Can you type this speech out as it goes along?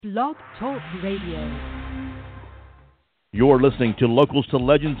Blog Talk Radio. You're listening to Locals to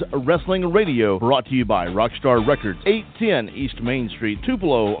Legends Wrestling Radio, brought to you by Rockstar Records, 810 East Main Street,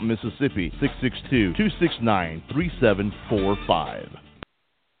 Tupelo, Mississippi, 662-269-3745.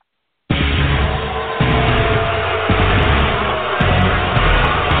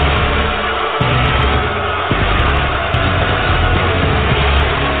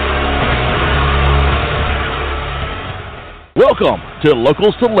 Welcome to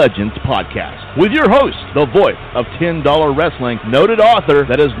Locals to Legends podcast with your host, the voice of $10 Wrestling, noted author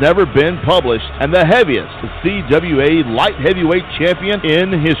that has never been published, and the heaviest CWA light heavyweight champion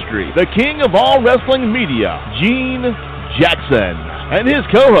in history, the king of all wrestling media, Gene Jackson, and his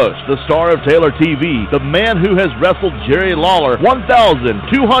co-host, the star of Taylor TV, the man who has wrestled Jerry Lawler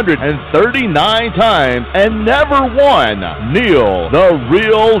 1,239 times and never won, Neil the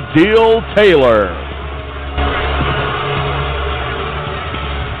Real Deal Taylor.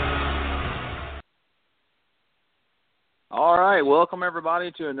 All right, welcome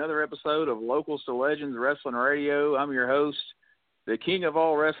everybody to another episode of Locals to Legends Wrestling Radio. I'm your host, the king of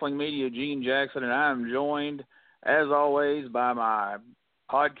all wrestling media, Gene Jackson, and I am joined, as always, by my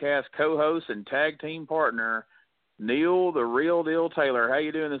podcast co-host and tag team partner, Neil the Real Deal Taylor. How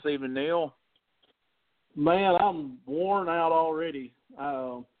you doing this evening, Neil? Man, I'm worn out already.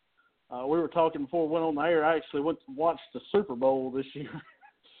 We were talking before we went on the air. I actually went to watch the Super Bowl this year,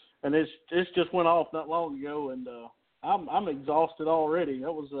 and it's just went off not long ago, and I'm exhausted already.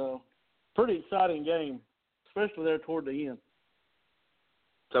 That was a pretty exciting game, especially there toward the end.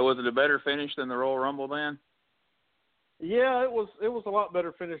 So was it a better finish than the Royal Rumble then? Yeah, it was a lot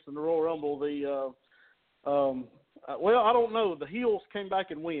better finish than the Royal Rumble. Well, I don't know. The heels came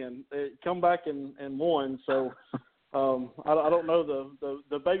back and come back and won. So I don't know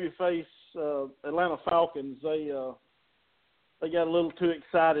the babyface Atlanta Falcons. They got a little too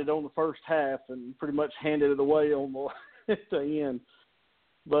excited on the first half and pretty much handed it away on at the end.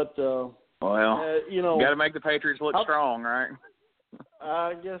 But you got to make the Patriots look strong, right?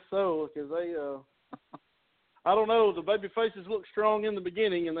 I guess so, because they I don't know, the baby faces looked strong in the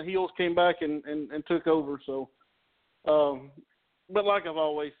beginning and the heels came back and took over. So but like I've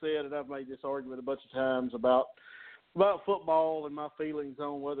always said, and I've made this argument a bunch of times about football and my feelings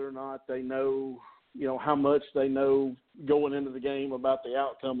on whether or not they know, how much they know going into the game about the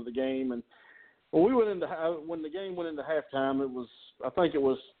outcome of the game. And when the game went into halftime, I think it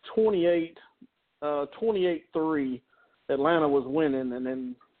was 28-3. Atlanta was winning, and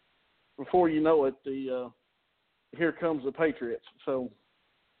then before you know it, here comes the Patriots. So,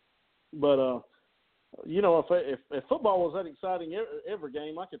 but if football was that exciting every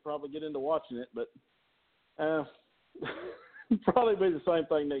game, I could probably get into watching it. But probably be the same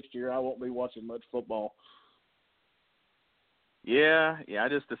thing next year. I won't be watching much football. Yeah. I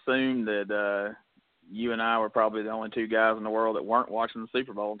just assumed that you and I were probably the only two guys in the world that weren't watching the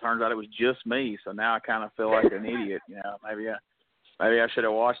Super Bowl. It turns out it was just me, so now I kind of feel like an idiot. Maybe I should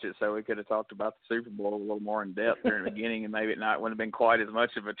have watched it so we could have talked about the Super Bowl a little more in depth during the beginning, and maybe it wouldn't have been quite as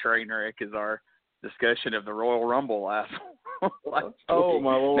much of a train wreck as our discussion of the Royal Rumble last week. Oh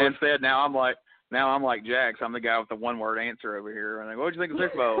my Lord! And instead, now I'm like Jax. I'm the guy with the one-word answer over here. And I go, "What'd you think of the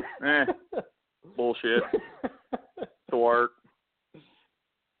Super Bowl?" Bullshit. To work.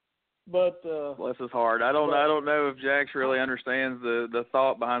 But bless his heart. I don't know if Jax really understands the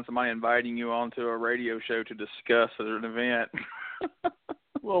thought behind somebody inviting you onto a radio show to discuss at an event.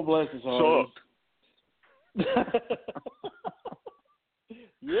 Well, bless his heart.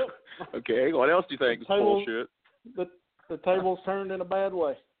 Yep. Okay. What else do you think is bullshit? The tables turned in a bad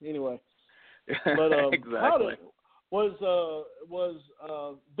way. Anyway. But exactly. Was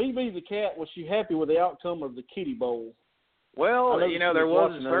BB the Cat, was she happy with the outcome of the Kiddie Bowl? Well, there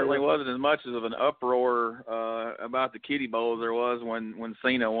certainly wasn't as much of an uproar about the Kiddie Bowl as there was when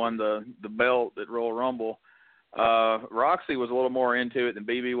Cena won the belt at Royal Rumble. Roxy was a little more into it than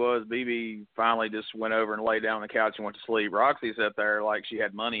BB was. BB finally just went over and laid down on the couch and went to sleep. Roxy sat there like she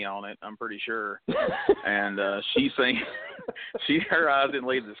had money on it, I'm pretty sure. And her eyes didn't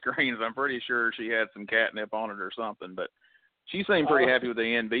leave the screen, so I'm pretty sure she had some catnip on it or something. But she seemed pretty happy with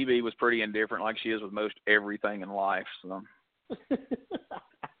the end. BB was pretty indifferent, like she is with most everything in life. So.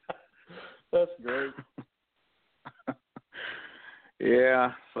 That's great.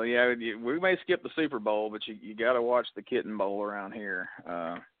 Yeah, so we may skip the Super Bowl, but you got to watch the Kitten Bowl around here.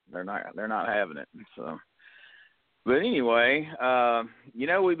 They're not having it. So, but anyway, I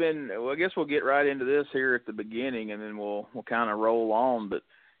guess we'll get right into this here at the beginning, and then we'll kind of roll on. But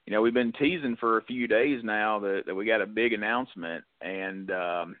we've been teasing for a few days now that we got a big announcement, and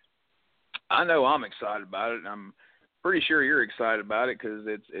I know I'm excited about it. And pretty sure you're excited about it because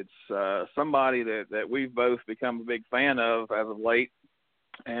it's somebody that we've both become a big fan of as of late,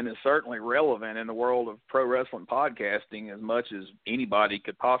 and is certainly relevant in the world of pro wrestling podcasting as much as anybody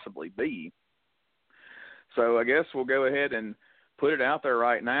could possibly be. So I guess we'll go ahead and put it out there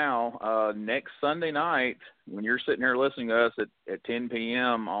right now. Next Sunday night, when you're sitting here listening to us at 10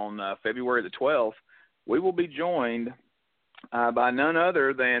 p.m. on February the 12th, we will be joined by none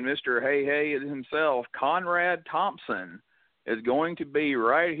other than Mr. Hey Hey himself. Conrad Thompson is going to be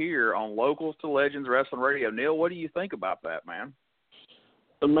right here on Locals to Legends Wrestling Radio. Neil, what do you think about that, man?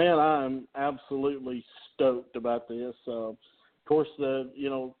 Man, I'm absolutely stoked about this. Of course,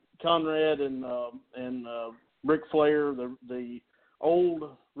 Conrad and Ric Flair, the old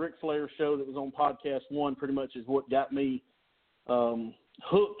Ric Flair show that was on Podcast One, pretty much is what got me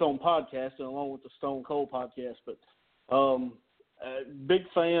hooked on podcasting, along with the Stone Cold podcast. But big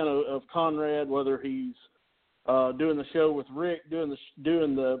fan of Conrad, whether he's doing the show with Rick, doing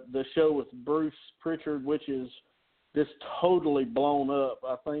the show with Bruce Pritchard, which is just totally blown up.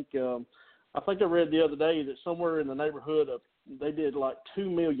 I think I read the other day that somewhere in the neighborhood of, they did like 2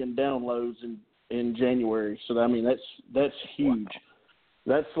 million downloads in January. So I mean that's huge. Wow.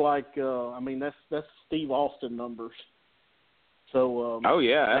 That's like that's Steve Austin numbers. So oh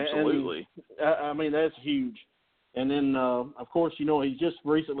yeah, absolutely. I mean that's huge. And then of course he just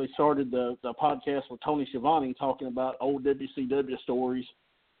recently started the podcast with Tony Schiavone talking about old WCW stories,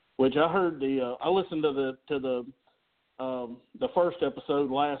 which I heard I listened to the first episode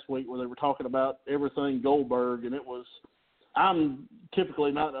last week where they were talking about everything Goldberg, and I'm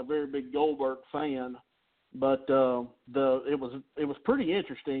typically not a very big Goldberg fan, but it was pretty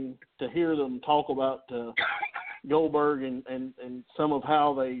interesting to hear them talk about Goldberg and some of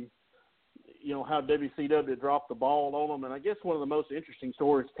how they, how WCW dropped the ball on them. And I guess one of the most interesting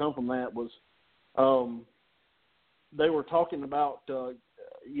stories to come from that was they were talking about the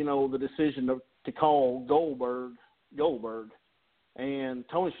decision to call Goldberg, and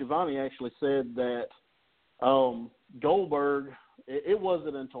Tony Schiavone actually said that Goldberg, it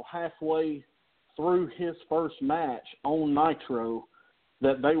wasn't until halfway through his first match on Nitro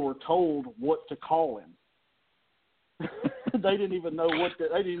that they were told what to call him. They didn't even know what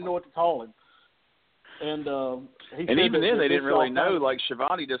to call him. And even then they didn't really know. Like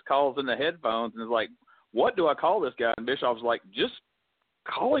Schiavone just calls in the headphones and is like, "What do I call this guy?" And Bischoff's like, "Just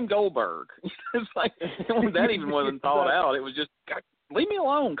call him Goldberg." It's like that even wasn't thought out. It was just, leave me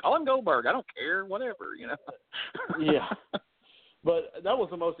alone. Call him Goldberg. I don't care. Whatever, Yeah. But that was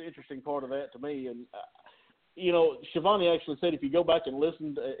the most interesting part of that to me. And, Schiavone actually said if you go back and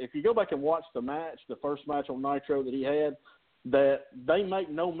watch the match, the first match on Nitro that he had, that they make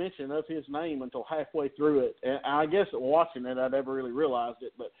no mention of his name until halfway through it. And I guess watching it, I never really realized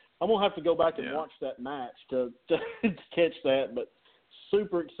it. But I'm going to have to go back and watch that match to catch that. But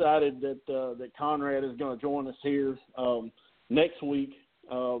super excited that Conrad is going to join us here next week.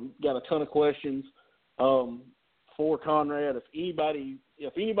 Got a ton of questions for Conrad. If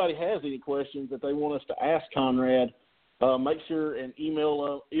anybody has any questions that they want us to ask Conrad, make sure and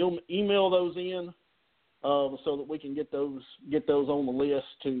email those in so that we can get those on the list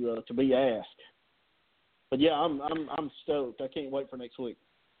to be asked. But yeah, I'm stoked. I can't wait for next week.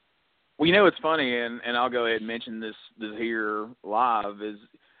 Well, it's funny, and I'll go ahead and mention this here live, is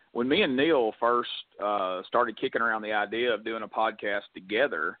when me and Neil first started kicking around the idea of doing a podcast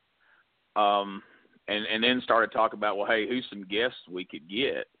together, and then started talking about, well, hey, who's some guests we could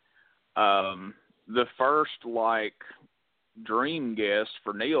get? The first, dream guest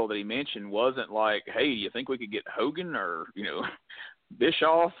for Neil that he mentioned wasn't like, hey, you think we could get Hogan or,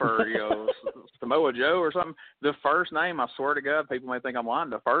 Bischoff or, Samoa Joe or something? The first name, I swear to God, people may think I'm lying,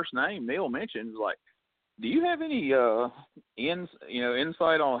 the first name Neil mentioned is like, do you have any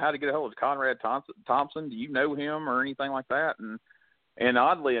insight on how to get a hold of Conrad Thompson? Do you know him or anything like that? And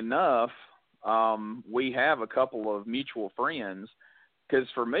oddly enough, we have a couple of mutual friends. Because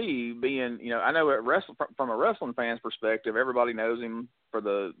for me, being, I know from a wrestling fan's perspective, everybody knows him for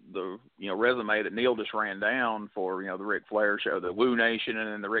the resume that Neil just ran down for, the Ric Flair show, the Woo Nation,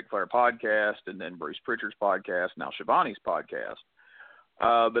 and then the Ric Flair podcast, and then Bruce Pritchard's podcast, now Schiavone's podcast.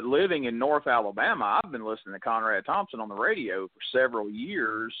 But living in North Alabama, I've been listening to Conrad Thompson on the radio for several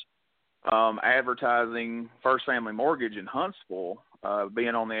years, advertising First Family Mortgage in Huntsville,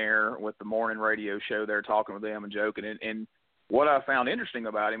 being on the air with the morning radio show there, talking with them and joking. And what I found interesting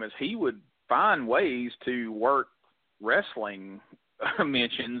about him is he would find ways to work wrestling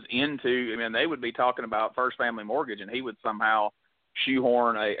mentions into, they would be talking about First Family Mortgage, and he would somehow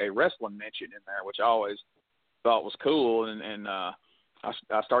shoehorn a wrestling mention in there, which I always thought was cool. And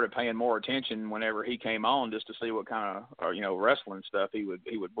I started paying more attention whenever he came on, just to see what kind of wrestling stuff he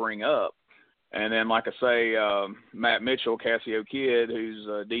would bring up. And then, like I say, Matt Mitchell, Casio Kid, who's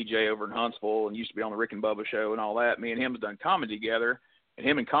a DJ over in Huntsville and used to be on the Rick and Bubba show and all that, me and him have done comedy together, and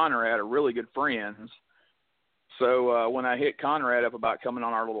him and Conrad are really good friends. So when I hit Conrad up about coming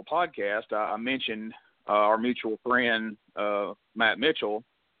on our little podcast, I mentioned our mutual friend, Matt Mitchell,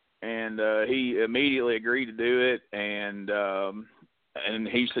 and he immediately agreed to do it, and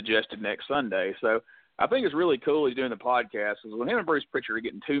he suggested next Sunday. So I think it's really cool he's doing the podcast, because when him and Bruce Pritchard are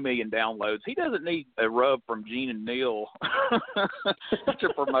getting 2 million downloads, he doesn't need a rub from Gene and Neil to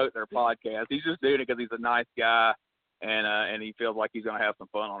promote their podcast. He's just doing it because he's a nice guy, and he feels like he's going to have some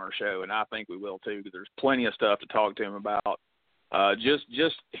fun on our show, and I think we will too, because there's plenty of stuff to talk to him about.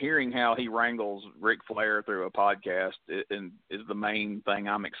 Just hearing how he wrangles Ric Flair through a podcast is the main thing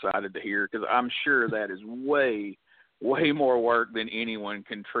I'm excited to hear, because I'm sure that is way more work than anyone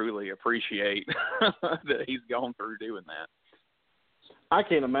can truly appreciate that he's gone through doing that. I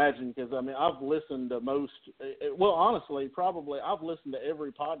can't imagine, because, I mean, I've listened to honestly, probably I've listened to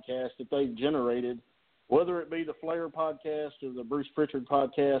every podcast that they've generated, whether it be the Flair podcast or the Bruce Pritchard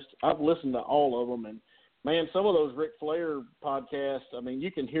podcast. I've listened to all of them, and, man, some of those Ric Flair podcasts, I mean,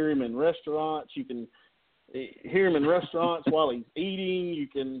 you can hear him in restaurants. You can hear him in restaurants while he's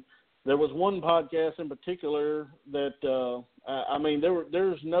eating. There was one podcast in particular that, I mean,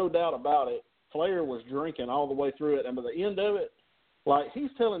 there's no doubt about it. Flair was drinking all the way through it, and by the end of it, like, he's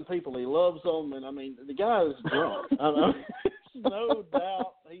telling people he loves them, and, I mean, the guy is drunk. I mean, there's no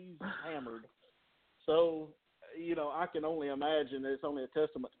doubt he's hammered. So, I can only imagine it's only a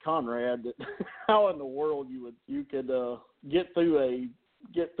testament to Conrad that how in the world you could get through a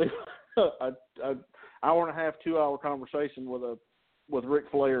hour and a half, 2 hour conversation with Ric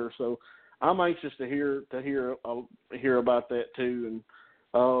Flair. So I'm anxious to hear about that too,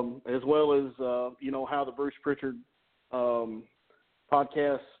 and as well as how the Bruce Pritchard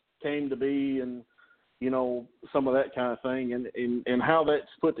podcast came to be, and some of that kind of thing, and how that's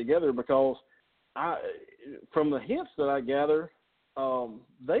put together, because from the hints that I gather,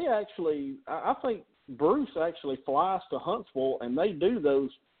 they actually, I think Bruce actually flies to Huntsville, and they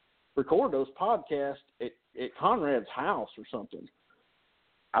record those podcasts at Conrad's house or something.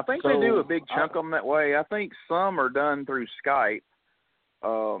 I think they do a big chunk of them that way. I think some are done through Skype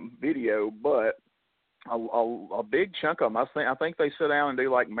video, but a big chunk of them, I think they sit down and do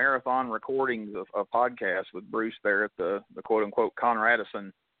like marathon recordings of podcasts with Bruce there at the quote unquote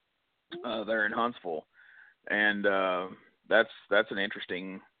Conradison there in Huntsville, and that's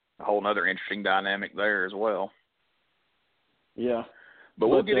a whole other interesting dynamic there as well. Yeah, but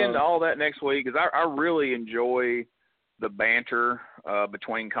we'll get into all that next week, because I really enjoy the banter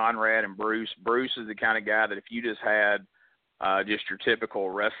between Conrad and Bruce. Bruce is the kind of guy that if you just had just your typical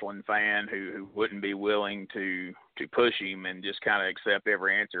wrestling fan who wouldn't be willing to push him and just kind of accept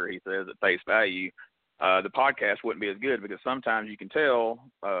every answer he says at face value, the podcast wouldn't be as good, because sometimes you can tell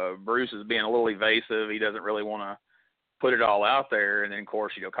Bruce is being a little evasive. He doesn't really want to put it all out there, and then of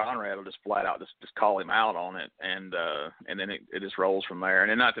course Conrad will just flat out just call him out on it, and then it just rolls from there. And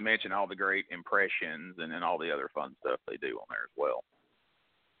then not to mention all the great impressions and then all the other fun stuff they do on there as well.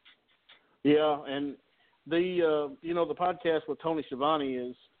 Yeah, and the the podcast with Tony Schiavone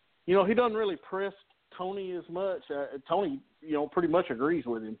is, he doesn't really press Tony as much. Tony, pretty much agrees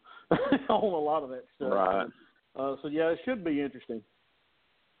with him on a lot of that stuff. Right. So yeah, it should be interesting.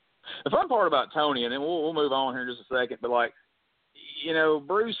 The fun part about Tony, and then we'll move on here in just a second, but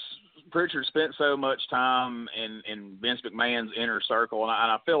Bruce Pritchard spent so much time in Vince McMahon's inner circle, and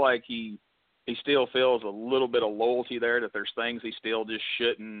I feel like he still feels a little bit of loyalty there, that there's things he still just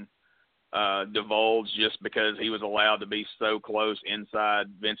shouldn't divulge just because he was allowed to be so close inside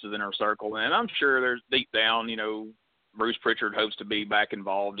Vince's inner circle. And I'm sure there's deep down, Bruce Pritchard hopes to be back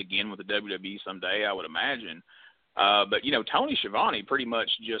involved again with the WWE someday, I would imagine. But Tony Schiavone pretty much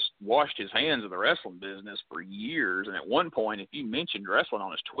just washed his hands of the wrestling business for years. And at one point, if you mentioned wrestling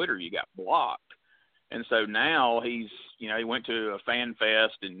on his Twitter, you got blocked. And so now he went to a fan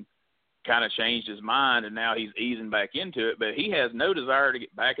fest and kind of changed his mind, and now he's easing back into it. But he has no desire to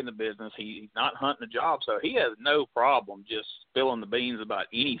get back in the business. He's not hunting a job, so he has no problem just spilling the beans about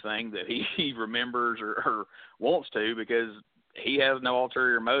anything that he remembers or wants to, because he has no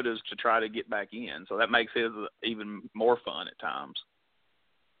ulterior motives to try to get back in. So that makes his even more fun at times.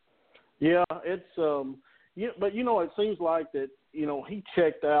 Yeah, it's but it seems like that he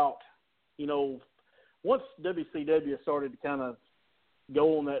checked out. Once WCW started to kind of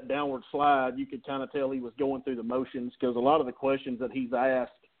go on that downward slide, you could kind of tell he was going through the motions, because a lot of the questions that he's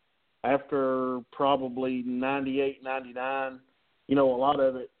asked after probably 98, 99, a lot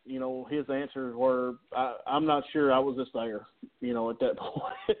of it, his answers were, I'm not sure, I was just there, at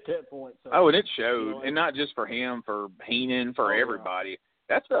that point. So, and it showed, and not just for him, for Heenan, for everybody. Yeah.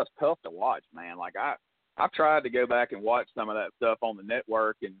 That stuff's tough to watch, man. Like I've tried to go back and watch some of that stuff on the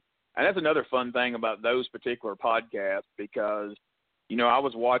network, and that's another fun thing about those particular podcasts because, I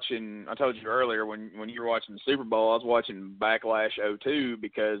was watching, I told you earlier when you were watching the Super Bowl, I was watching Backlash 02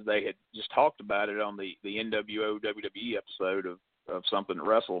 because they had just talked about it on the NWO WWE episode of Something to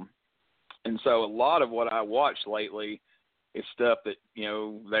Wrestle. And so a lot of what I watched lately is stuff that,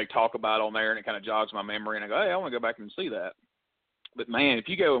 they talk about on there, and it kind of jogs my memory, and I go, hey, I want to go back and see that. But, man, if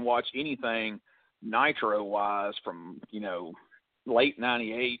you go and watch anything Nitro-wise from, late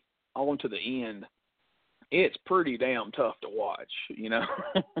 98 on to the end, it's pretty damn tough to watch,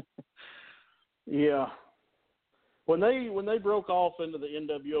 Yeah. When they broke off into the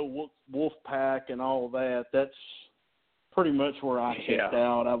NWO Wolfpack and all of that, that's pretty much where I checked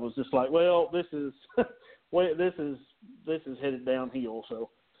out. I was just like, well, this is headed downhill. So,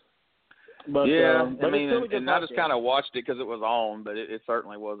 but I mean, and I just kind of watched it because it was on, but it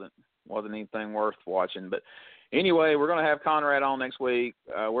certainly wasn't anything worth watching. But anyway, we're going to have Conrad on next week.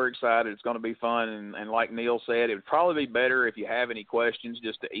 We're excited. It's going to be fun. And like Neil said, it would probably be better if you have any questions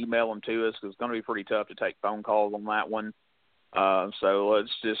just to email them to us because it's going to be pretty tough to take phone calls on that one. So let's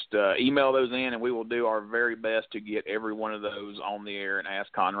just email those in, and we will do our very best to get every one of those on the air and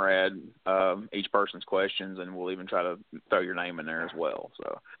ask Conrad each person's questions, and we'll even try to throw your name in there as well.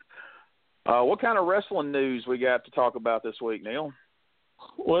 So what kind of wrestling news we got to talk about this week, Neil?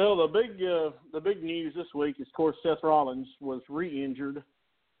 Well, the big news this week is, of course, Seth Rollins was re-injured.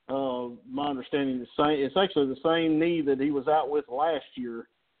 My understanding is it's actually the same knee that he was out with last year.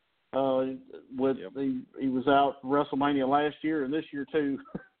 He was out WrestleMania last year and this year too.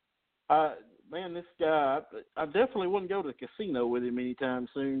 This guy, I definitely wouldn't go to the casino with him anytime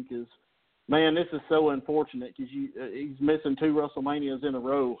soon because, man, this is so unfortunate because he's missing 2 WrestleManias in a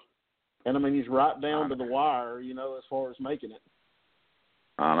row, and I mean he's right down to the wire, as far as making it.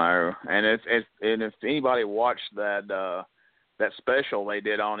 I know, and if anybody watched that special they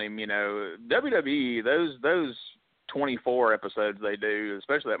did on him, WWE, those 24 episodes they do,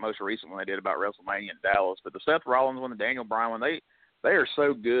 especially that most recent one they did about WrestleMania in Dallas, but the Seth Rollins one, the Daniel Bryan one, they are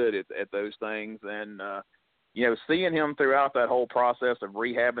so good at those things, and seeing him throughout that whole process of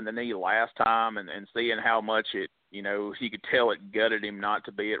rehabbing the knee last time and seeing how much it, he could tell it gutted him not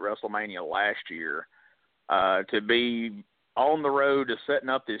to be at WrestleMania last year, to be on the road to setting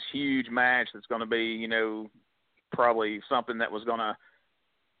up this huge match that's going to be, probably something that was going to,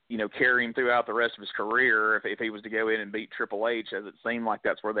 carry him throughout the rest of his career if he was to go in and beat Triple H, as it seemed like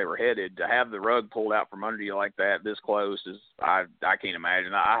that's where they were headed. To have the rug pulled out from under you like that this close is, I can't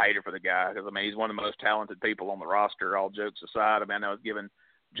imagine. I hate it for the guy because, he's one of the most talented people on the roster, all jokes aside. I was giving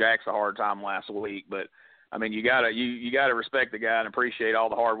Jax a hard time last week, but, you gotta respect the guy and appreciate all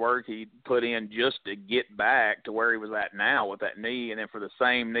the hard work he put in just to get back to where he was at now with that knee, and then for the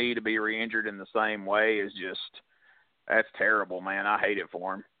same knee to be re-injured in the same way is just, that's terrible, man. I hate it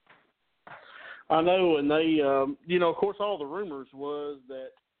for him. I know, and they, of course, all the rumors was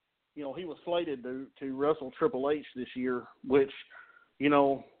that, he was slated to wrestle Triple H this year, which,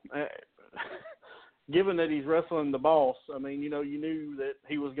 given that he's wrestling the boss, you knew that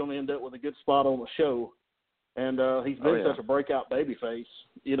he was going to end up with a good spot on the show. And he's been such a breakout babyface.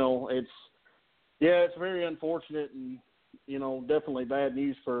 It's very unfortunate and, definitely bad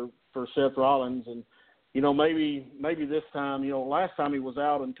news for Seth Rollins. And, maybe this time, last time he was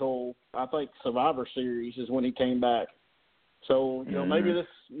out until I think Survivor Series is when he came back. So, maybe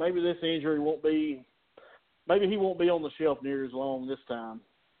this injury won't be, maybe he won't be on the shelf near as long this time.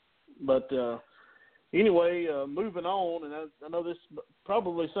 But anyway, moving on, and I know this is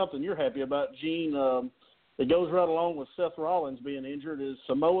probably something you're happy about, Gene. It goes right along with Seth Rollins being injured is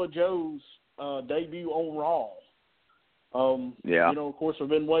Samoa Joe's debut on Raw. Of course, we've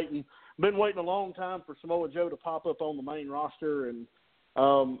been waiting a long time for Samoa Joe to pop up on the main roster, and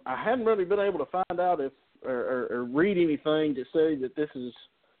I hadn't really been able to find out if or read anything to say that this is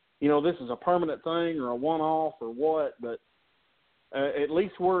a permanent thing or a one-off or what. But at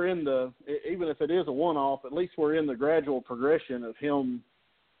least we're in even if it is a one-off, at least we're in the gradual progression of him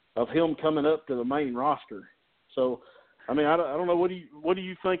coming up to the main roster. So, I don't know. What do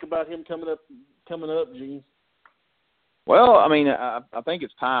you think about him coming up, Gene? Well, I think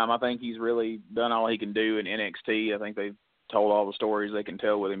it's time. I think he's really done all he can do in NXT. I think they've told all the stories they can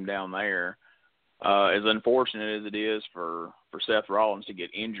tell with him down there. As unfortunate as it is for Seth Rollins to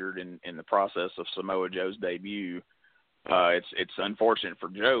get injured in the process of Samoa Joe's debut, it's unfortunate for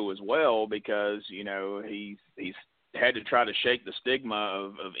Joe as well because he's had to try to shake the stigma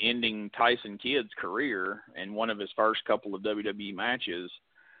of ending Tyson Kidd's career in one of his first couple of WWE matches.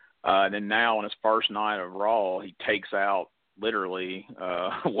 And then now on his first night of Raw, he takes out literally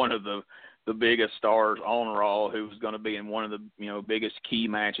one of the biggest stars on Raw, who was going to be in one of the biggest key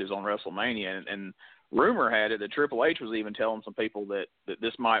matches on WrestleMania. And rumor had it that Triple H was even telling some people that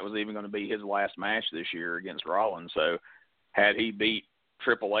this was even going to be his last match this year against Rollins. So had he beat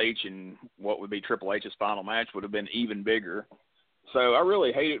Triple H, and what would be Triple H's final match would have been even bigger. So I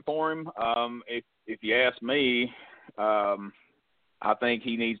really hate it for him. If you ask me, I think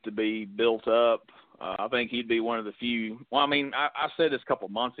he needs to be built up. I think he'd be one of the few. Well, I mean, I said this a couple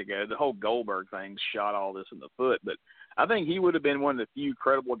months ago. The whole Goldberg thing shot all this in the foot, but I think he would have been one of the few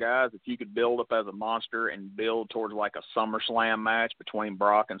credible guys if you could build up as a monster and build towards like a SummerSlam match between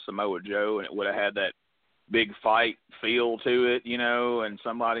Brock and Samoa Joe, and it would have had that big fight feel to it, and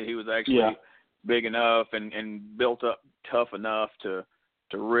somebody who was actually big enough and built up tough enough to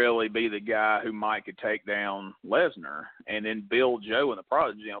really be the guy who might could take down Lesnar, and then build Joe in the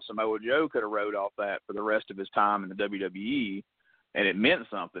process. Samoa Joe could have rode off that for the rest of his time in the WWE, and it meant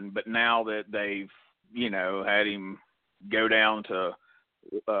something. But now that they've, had him go down to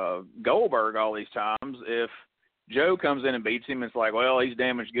Goldberg all these times, if Joe comes in and beats him, it's like, well, he's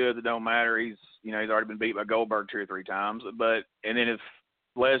damaged goods. It don't matter. He's already been beat by Goldberg 2 or 3 times. And then if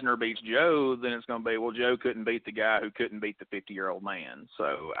Lesnar beats Joe, then it's going to be, well, Joe couldn't beat the guy who couldn't beat the 50-year-old man.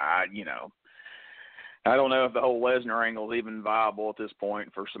 So I don't know if the whole Lesnar angle is even viable at this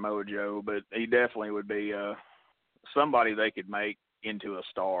point for Samoa Joe, but he definitely would be somebody they could make into a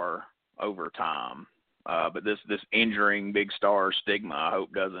star over time. But this injuring big star stigma, I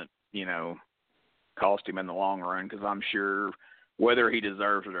hope doesn't, cost him in the long run, because I'm sure whether he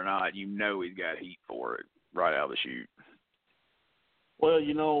deserves it or not, he's got heat for it right out of the chute. Well,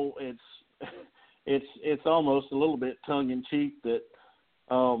 it's almost a little bit tongue in cheek that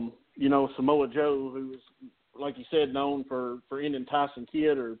Samoa Joe, who's, like you said, known for ending Tyson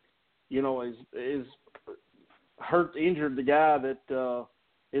Kidd, or is injured the guy that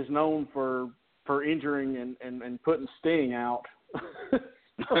is known for injuring and putting Sting out.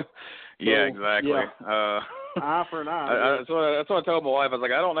 Yeah, exactly. Yeah. Eye for an eye. That's what I told my wife. I was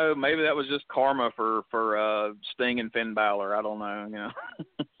like, I don't know, maybe that was just karma for Sting and Finn Balor. I don't know.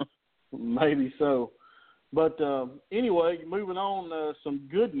 Maybe so. But anyway, moving on, some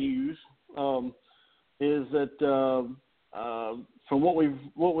good news is that from what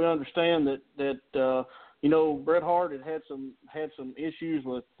we understand that Bret Hart had some issues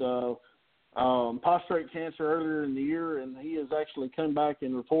with prostate cancer earlier in the year, and he has actually come back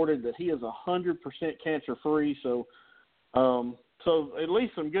and reported that he is 100% cancer free. So at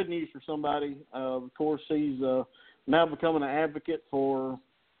least some good news for somebody. Of course, he's now becoming an advocate for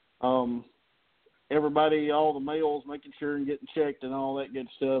everybody, all the males, making sure and getting checked and all that good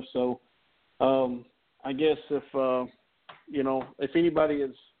stuff. So I guess if anybody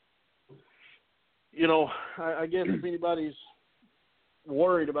is, I guess if anybody's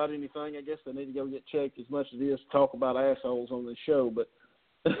worried about anything, I guess they need to go get checked, as much as it is to talk about assholes on this show. But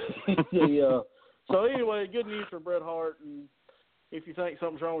so anyway, good news for Bret Hart, and if you think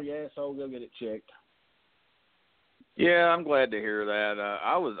something's wrong with your asshole, go get it checked. Yeah, I'm glad to hear that.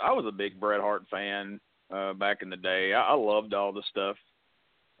 I was a big Bret Hart fan back in the day. I loved all the stuff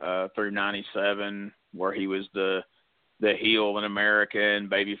through '97, where he was the heel in America and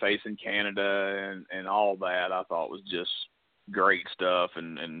babyface in Canada, and all that. I thought was just great stuff,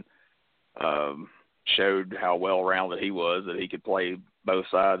 and showed how well-rounded he was, that he could play both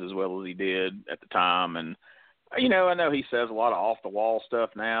sides as well as he did at the time. And I know he says a lot of off-the-wall stuff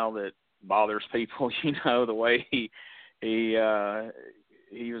now that bothers people. The way he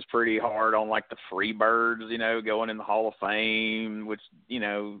was pretty hard on like the Freebirds, going in the Hall of Fame, which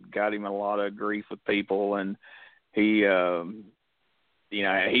got him a lot of grief with people. And he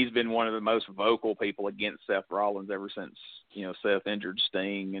he's been one of the most vocal people against Seth Rollins ever since Seth injured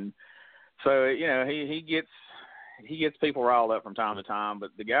Sting. And so he gets people riled up from time to time.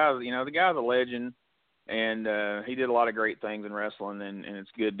 But the guy's a legend. And he did a lot of great things in wrestling, and it's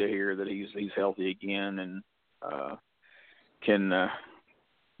good to hear that he's healthy again and can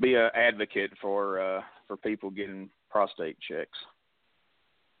be an advocate for people getting prostate checks.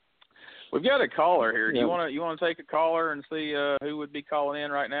 We've got a caller here. Do you want to take a caller and see who would be calling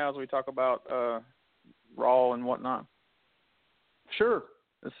in right now as we talk about Raw and whatnot? Sure.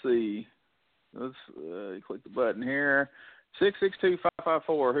 Let's see. Let's click the button here.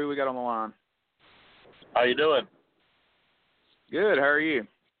 662-554. Who we got on the line? How you doing? Good. How are you?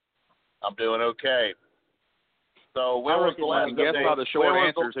 I'm doing okay. So I can guess by the short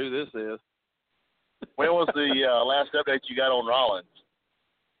answers who this is. When was the last update you got on Rollins?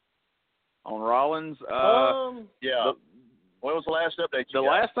 On Rollins? Yeah. When was the last update you got? The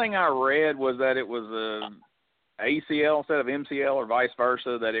last thing I read was that it was ACL instead of MCL or vice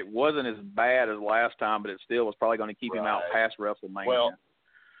versa, that it wasn't as bad as last time, but it still was probably going to keep him out past WrestleMania.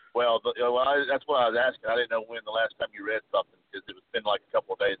 That's what I was asking. I didn't know when the last time you read something, because it's been like a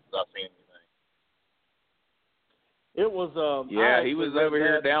couple of days since I've seen anything. It was. He was over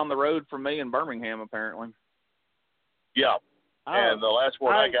here down the road from me in Birmingham, apparently. Yeah. And the last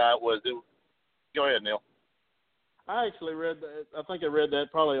word I got was, go ahead, Neil. I actually read that. I think I read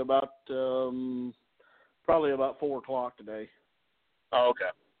that probably about 4:00 today. Oh, okay.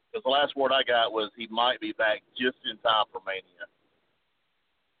 Because the last word I got was he might be back just in time for Mania.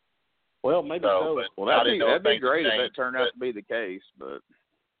 Well, maybe so. Well, that'd be great if that turned out to be the case. But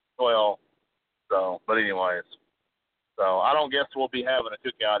anyways, so I don't guess we'll be having a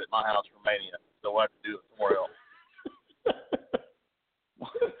cookout at my house for Mania. So we'll have to do it somewhere else.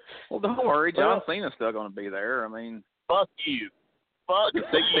 Well, don't worry, John Cena's still going to be there. I mean, fuck you. Fuck the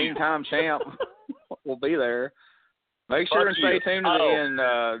 16-time champ will be there. Make sure and stay tuned to the end,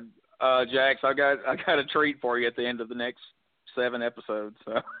 Jax. I got a treat for you at the end of the next 7 episodes.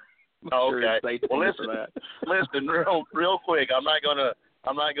 So okay. Stay tuned for that. Listen, real quick. I'm not gonna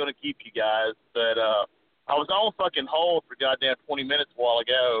keep you guys, but I was on fucking hold for goddamn 20 minutes a while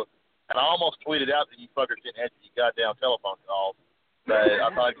ago, and I almost tweeted out that you fuckers didn't answer your goddamn telephone calls. But I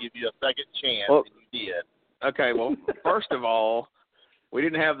thought I'd give you a second chance, and you did. Okay, well, first of all, we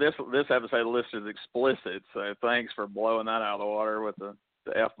didn't have this episode listed as explicit, so thanks for blowing that out of the water with the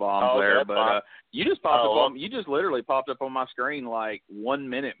F-bombs there. But you just popped up you just literally popped up on my screen like 1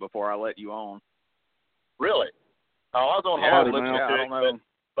 minute before I let you on. Really? Oh, I was on hold listening I don't know.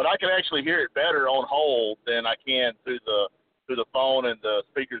 But I can actually hear it better on hold than I can through the phone and the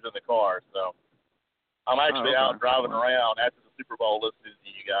speakers in the car. So I'm actually out driving around after the Super Bowl listening to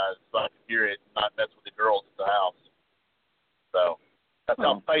you guys, so I can hear it and not mess with the girls at the house. So that's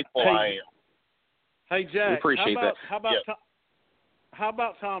how faithful I am. Hey, Jack, we appreciate that. How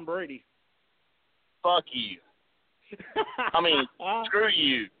about Tom Brady? Fuck you. I mean, screw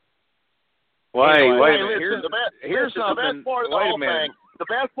you. Wait a minute. Listen, here's something. The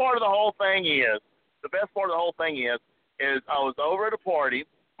best part of the whole thing is I was over at a party.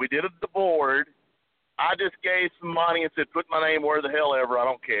 We did it at the board. I just gave some money and said, put my name where the hell ever. I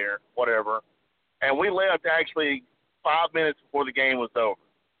don't care. Whatever. And we left actually 5 minutes before the game was over.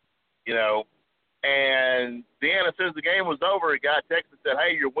 You know. And then as soon as the game was over, a guy texted and said,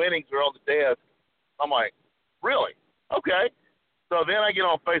 hey, your winnings are on the desk. I'm like, really? Okay. So then I get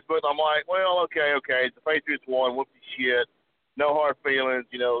on Facebook, and I'm like, well, okay. The Patriots won. Whoopty shit. No hard feelings.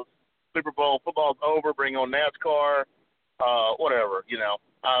 You know, Super Bowl, football's over. Bring on NASCAR. Whatever, you know.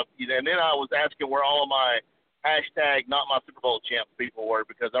 And then I was asking where all of my hashtag not my Super Bowl champ people were,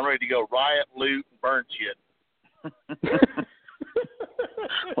 because I'm ready to go riot, loot, and burn shit.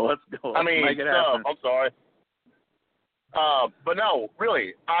 Well, let's go. Let's make it happen. I'm sorry. But no,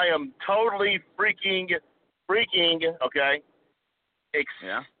 really, I am totally freaking, okay,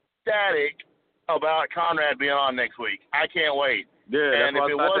 ecstatic about Conrad being on next week. I can't wait. Good. And if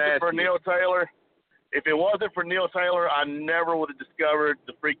it wasn't for Neil Taylor, I never would have discovered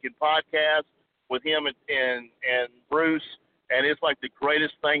the freaking podcast with him and Bruce, and it's like the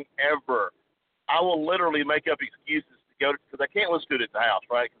greatest thing ever. I will literally make up excuses to go, because I can't listen to it at the house,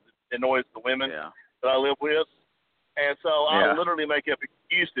 right, because it annoys the women that I live with. And so I literally make up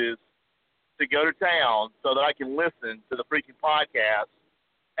excuses to go to town so that I can listen to the freaking podcast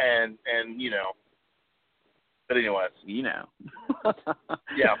and you know. But anyways. You know.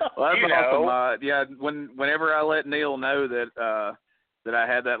 Yeah. Well, that's awesome. Whenever I let Neil know that I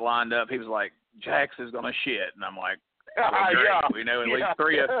had that lined up, he was like, Jax is going to shit. And I'm like, great. We know at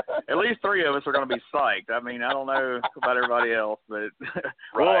least three of us are going to be psyched. I mean, I don't know about everybody else, but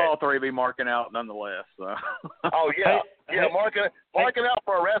we'll all three be marking out nonetheless. So. Oh yeah, marking out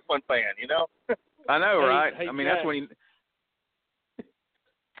for a wrestling fan, you know. I know, right? Hey, I mean, Jax. that's when you.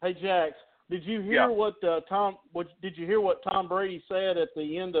 Hey, Jax, did you hear Did you hear what Tom Brady said at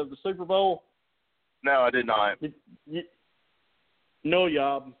the end of the Super Bowl? No, I did not. No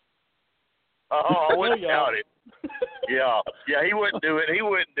job. I wouldn't count it. Yeah, he wouldn't do it. He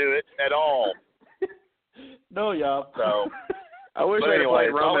wouldn't do it at all. No, yeah. So, I wish they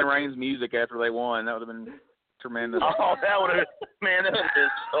played Roman Reigns music after they won. That would have been tremendous. Oh, that would have been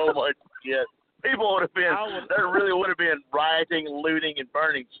so much shit. People would have been, there really would have been rioting, looting, and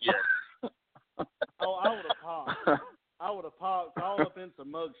burning shit. Oh, I would have popped all up in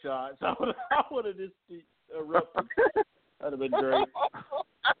some mug shots. I would have just erupted. That would have been great.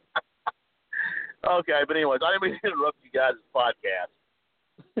 Okay, but anyways, I didn't mean to interrupt you guys' podcast.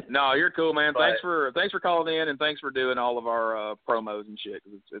 No, you're cool, man. But, Thanks for calling in, and thanks for doing all of our promos and shit.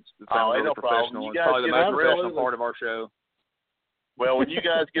 It sounds really no professional. You it's probably the most professional really part of our show. Well, when you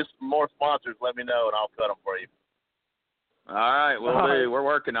guys get some more sponsors, let me know, and I'll cut them for you. All right, we'll do. We're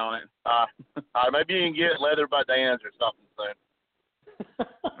working on it. Maybe you can get Leather by Dan's or something soon.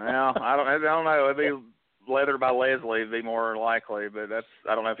 Well, I don't know. It'd be Leather by Leslie would be more likely, but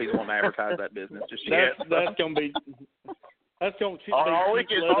I don't know if he's wanting to advertise that business just yet. That's gonna be. That's gonna. Or we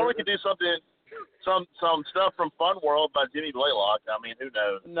could do something, some stuff from Fun World by Jimmy Blaylock. I mean, who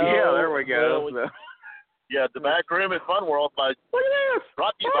knows? No, yeah, there we go. Yeah, the Back Room at Fun World by. Look at this.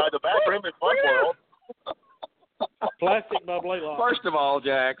 Brought to you by the Back Room at Fun World. Plastic by Blaylock. First of all,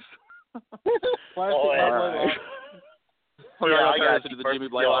 Jax. Plastic by Blaylock. I got to the Jimmy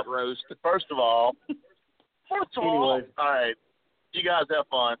Blaylock roast. First of all. Anyway. All right. You guys have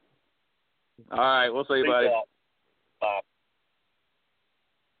fun. All right, we'll see you, buddy. Bye.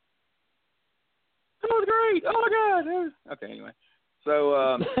 That was great. Oh my God. Okay, anyway.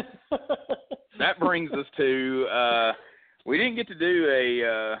 So that brings us to we didn't get to do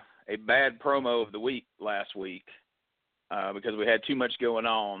a bad promo of the week last week because we had too much going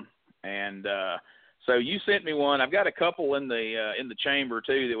on, and so you sent me one. I've got a couple in the chamber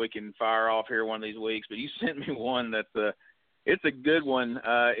too that we can fire off here one of these weeks. But you sent me one that's it's a good one.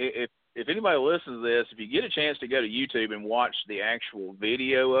 If anybody listens to this, if you get a chance to go to YouTube and watch the actual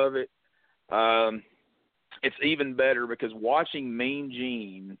video of it, it's even better because watching Mean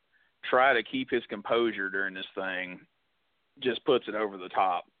Gene try to keep his composure during this thing just puts it over the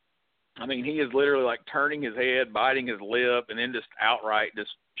top. I mean, he is literally like turning his head, biting his lip, and then just outright just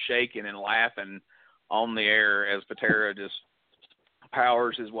shaking and laughing on the air as Patera just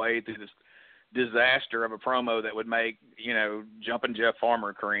powers his way through this disaster of a promo that would make, Jumpin' Jeff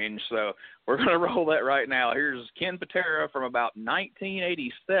Farmer cringe. So we're going to roll that right now. Here's Ken Patera from about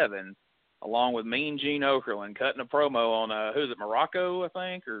 1987, along with Mean Gene Okerlund, cutting a promo on, who's it, Morocco, I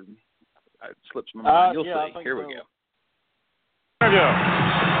think? Or it slips my mind. You'll see. Here we go.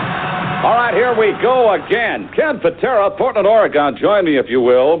 All right, here we go again. Ken Patera, Portland, Oregon. Join me, if you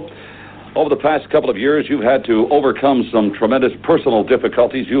will. Over the past couple of years, you've had to overcome some tremendous personal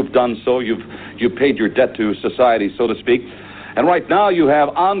difficulties. You've done so. You've paid your debt to society, so to speak. And right now, you have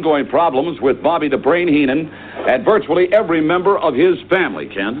ongoing problems with Bobby the Brain Heenan and virtually every member of his family,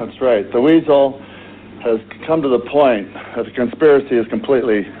 Ken. That's right. The Weasel has come to the point that the conspiracy is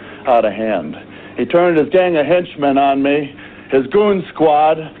completely out of hand. He turned his gang of henchmen on me, his goon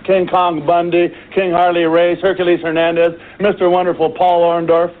squad, King Kong Bundy, King Harley Race, Hercules Hernandez, Mr. Wonderful Paul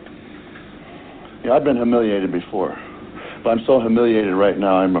Orndorff. Yeah, I've been humiliated before, but I'm so humiliated right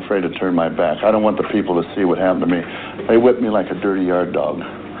now I'm afraid to turn my back. I don't want the people to see what happened to me. They whipped me like a dirty yard dog.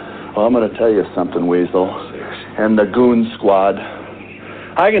 Well, I'm going to tell you something, Weasel, and the goon squad.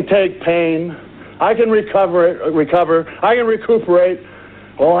 I can take pain. I can recover. I can recuperate.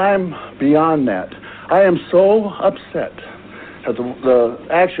 Well, I'm beyond that. I am so upset at the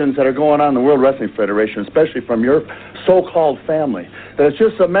actions that are going on in the World Wrestling Federation, especially from your so-called family, that it's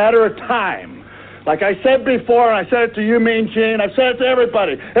just a matter of time. Like I said before, and I said it to you, Mean Gene, I've said it to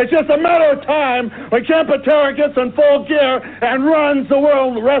everybody, it's just a matter of time when Ken Patera gets in full gear and runs the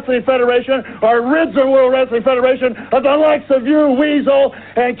World Wrestling Federation, or rids the World Wrestling Federation of the likes of you, Weasel,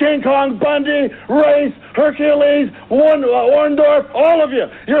 and King Kong Bundy, Race, Hercules, Orndorff, all of you.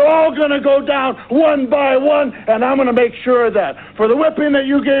 You're all going to go down one by one, and I'm going to make sure of that. For the whipping that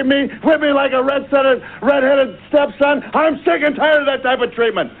you gave me, whip me like a red-headed stepson, I'm sick and tired of that type of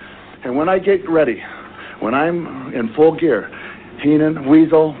treatment. And when I get ready, when I'm in full gear, Heenan,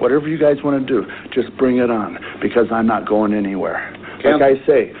 Weasel, whatever you guys want to do, just bring it on, because I'm not going anywhere. Ken, like I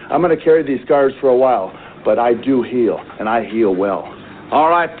say, I'm going to carry these scars for a while, but I do heal, and I heal well. All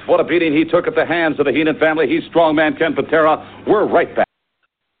right, what a beating he took at the hands of the Heenan family. He's strongman Ken Patera. We're right back.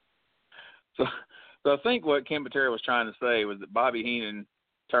 So I think what Ken Patera was trying to say was that Bobby Heenan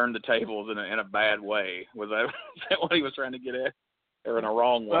turned the tables in a bad way. Was that what he was trying to get at? Or in a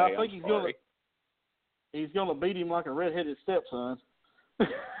wrong way? Well, I think he's gonna beat him like a red-headed stepson.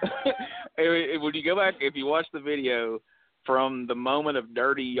 When you go back, if you watch the video, from the moment of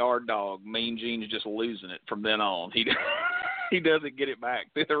Dirty Yard Dog, Mean Gene's just losing it from then on. He doesn't get it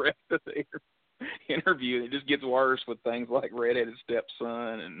back through the rest of the interview. It just gets worse with things like redheaded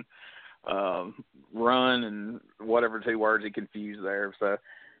stepson and run and whatever two words he confused there. So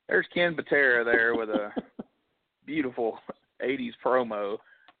there's Ken Patera there with a beautiful 80s promo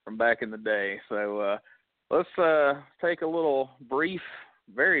from back in the day. So let's take a little very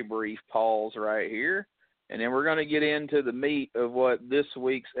brief pause right here, and then we're going to get into the meat of what this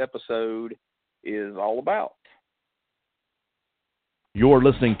week's episode is all about. You're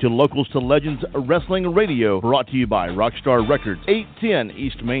listening to Locals to Legends Wrestling Radio, brought to you by Rockstar Records, 810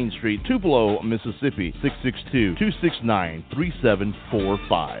 East Main Street, Tupelo, Mississippi,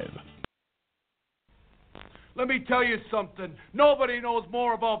 662-269-3745. Let me tell you something. Nobody knows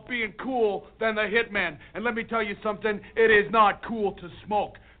more about being cool than the Hitman. And let me tell you something, it is not cool to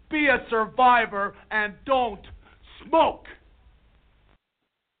smoke. Be a survivor and don't smoke.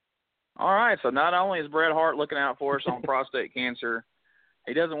 All right, so not only is Bret Hart looking out for us on prostate cancer,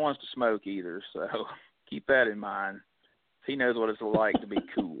 he doesn't want us to smoke either, so keep that in mind. He knows what it's like to be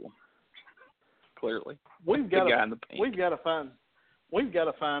cool. Clearly, we've got to find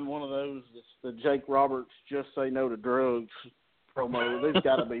one of those. It's the Jake Roberts "Just Say No to Drugs" promo. There's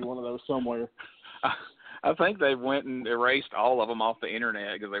got to be one of those somewhere. I think they went and erased all of them off the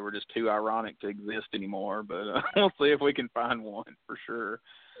internet because they were just too ironic to exist anymore. But we'll see if we can find one for sure.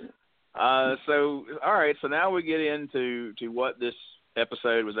 So all right, so now we get into what this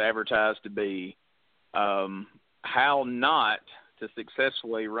episode was advertised to be, how not to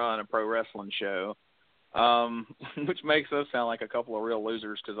successfully run a pro wrestling show, which makes us sound like a couple of real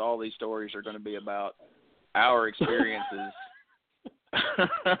losers because all these stories are going to be about our experiences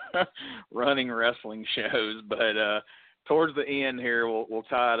running wrestling shows. But towards the end here, we'll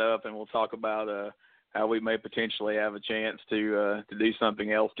tie it up and we'll talk about how we may potentially have a chance to do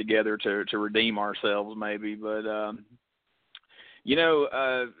something else together to redeem ourselves maybe. But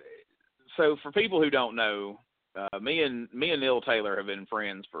so for people who don't know, me and Neil Taylor have been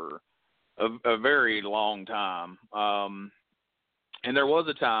friends for a very long time. And there was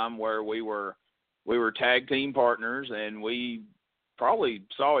a time where we were tag team partners, and we probably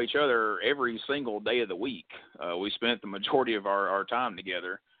saw each other every single day of the week. We spent the majority of our time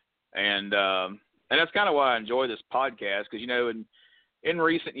together, and that's kind of why I enjoy this podcast because in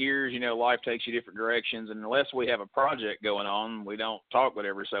recent years, life takes you different directions, and unless we have a project going on, we don't talk but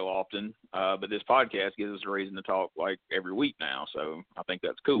every so often. But this podcast gives us a reason to talk like every week now, so I think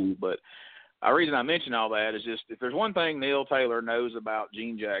that's cool. But the reason I mention all that is just if there's one thing Neil Taylor knows about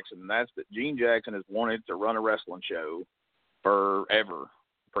Gene Jackson, that's that Gene Jackson has wanted to run a wrestling show forever,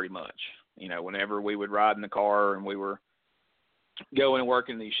 pretty much. Whenever we would ride in the car and we were going and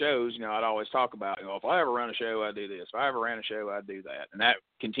working these shows, I'd always talk about, if I ever run a show, I'd do this. If I ever ran a show, I'd do that. And that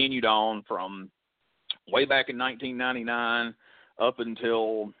continued on from way back in 1999 up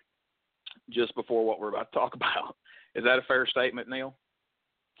until just before what we're about to talk about. Is that a fair statement, Neil?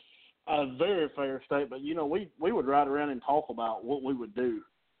 A very fair statement. We would ride around and talk about what we would do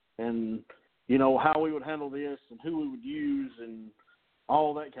and, how we would handle this and who we would use and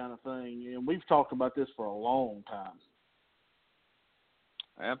all that kind of thing. And we've talked about this for a long time.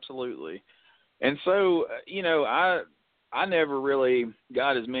 Absolutely. And so, I never really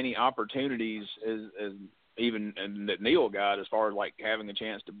got as many opportunities as even that Neil got as far as like having a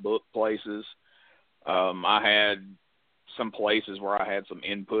chance to book places. I had some places where I had some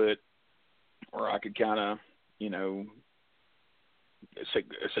input where I could kind of,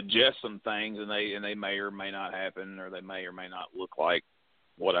 suggest some things and they may or may not happen, or they may or may not look like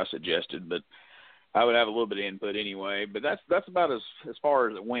what I suggested, but I would have a little bit of input anyway. But that's about as far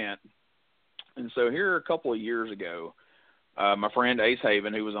as it went. And so here a couple of years ago, my friend Ace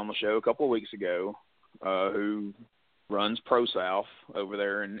Haven, who was on the show a couple of weeks ago, who runs Pro South over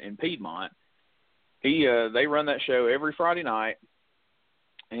there in Piedmont, they run that show every Friday night,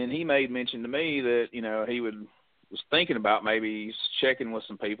 and he made mention to me that he was thinking about maybe checking with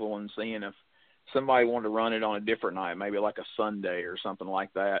some people and seeing if somebody wanted to run it on a different night, maybe like a Sunday or something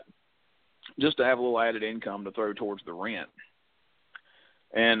like that, just to have a little added income to throw towards the rent.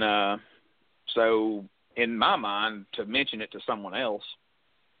 And so in my mind, to mention it to someone else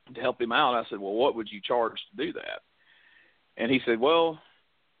to help him out, I said, well, what would you charge to do that? And he said, well,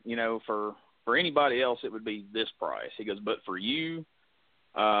 for anybody else, it would be this price. He goes, but for you,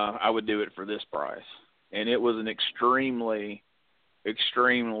 I would do it for this price. And it was an extremely,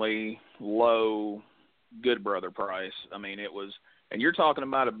 extremely low Good Brother price. I mean, it was, and you're talking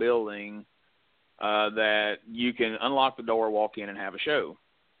about a building that you can unlock the door, walk in, and have a show.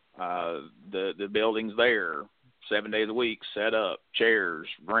 The building's there 7 days a week, set up, chairs,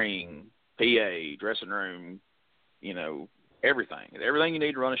 ring, PA, dressing room, everything. Everything you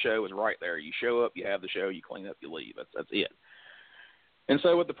need to run a show is right there. You show up, you have the show, you clean up, you leave. That's it. And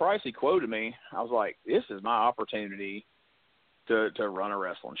so with the price he quoted me, I was like, this is my opportunity to run a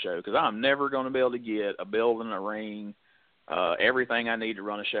wrestling show, because I'm never going to be able to get a building, a ring, everything I need to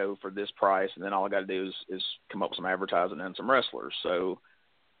run a show for this price, and then all I got to do is come up with some advertising and some wrestlers. So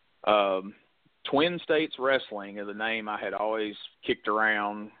Twin States Wrestling is a name I had always kicked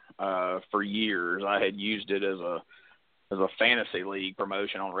around for years. I had used it as a fantasy league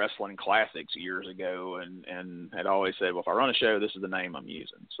promotion on Wrestling Classics years ago, and had always said, well, if I run a show, this is the name I'm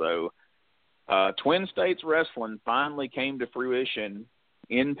using. So Twin States Wrestling finally came to fruition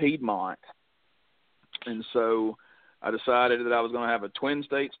in Piedmont, and so I decided that I was going to have a Twin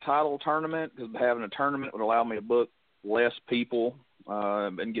States title tournament, because having a tournament would allow me to book less people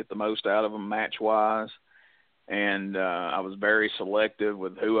and get the most out of them match-wise. And I was very selective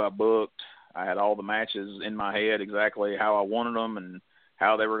with who I booked. I had all the matches in my head, exactly how I wanted them and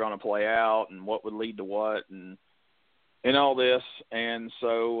how they were going to play out and what would lead to what and all this. And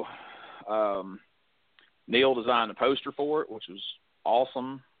so Neil designed a poster for it, which was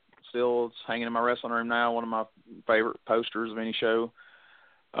awesome. Still, it's hanging in my wrestling room now, one of my favorite posters of any show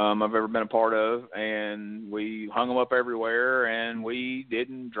I've ever been a part of. And we hung them up everywhere, and we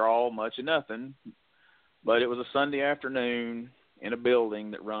didn't draw much of nothing. But it was a Sunday afternoon in a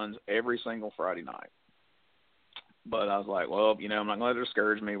building that runs every single Friday night. But I was like, well, I'm not going to let it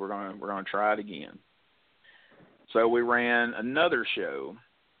discourage me. We're going to try it again. So we ran another show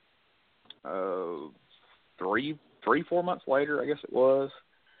 4 months later, I guess it was.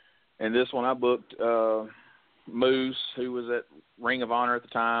 And this one I booked Moose, who was at Ring of Honor at the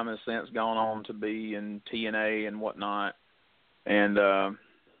time, has since gone on to be in TNA and whatnot, and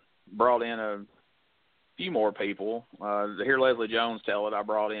brought in a few more people. To hear Leslie Jones tell it, I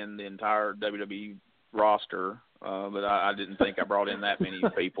brought in the entire WWE roster, but I didn't think I brought in that many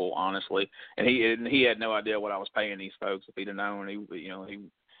people, honestly. And he had no idea what I was paying these folks. If he'd have known, he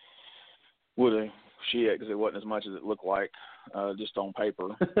would have shit, because it wasn't as much as it looked like just on paper.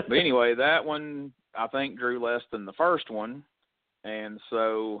 But anyway, that one I think drew less than the first one, and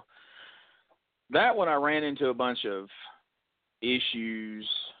so that one I ran into a bunch of issues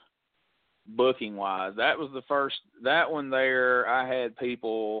booking wise. That was the first. That one there, I had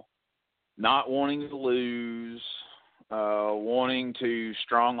people not wanting to lose, wanting to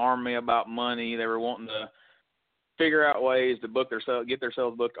strong arm me about money. They were wanting to figure out ways to get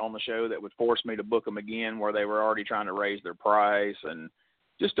themselves booked on the show that would force me to book them again, where they were already trying to raise their price, and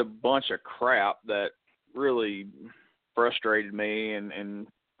just a bunch of crap that really frustrated me. And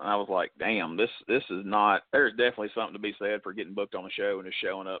I was like, damn, this is not. There's definitely something to be said for getting booked on a show and just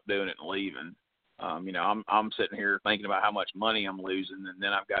showing up, doing it, and leaving. I'm sitting here thinking about how much money I'm losing, and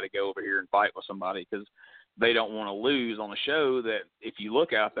then I've got to go over here and fight with somebody because they don't want to lose on a show that, if you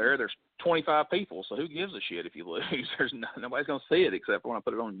look out there, there's 25 people, so who gives a shit if you lose? There's nobody's going to see it except when I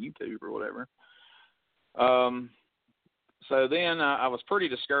put it on YouTube or whatever. So then I was pretty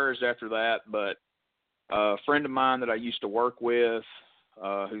discouraged after that, but a friend of mine that I used to work with,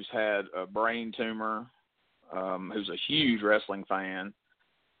 who's had a brain tumor, who's a huge wrestling fan,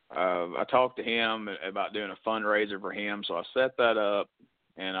 I talked to him about doing a fundraiser for him, so I set that up,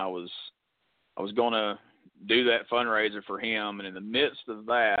 and I was going to do that fundraiser for him, and in the midst of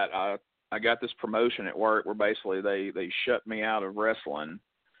that, I got this promotion at work where basically they shut me out of wrestling.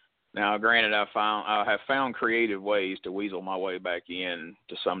 Now, granted, I have found creative ways to weasel my way back in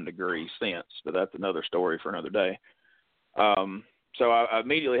to some degree since, but that's another story for another day. So I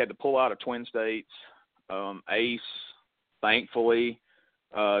immediately had to pull out of Twin States. Ace, thankfully,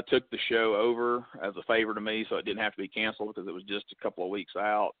 took the show over as a favor to me, so it didn't have to be canceled because it was just a couple of weeks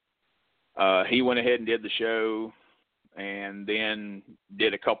out. He went ahead and did the show, and then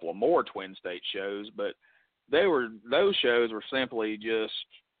did a couple of more Twin State shows, but those shows were simply just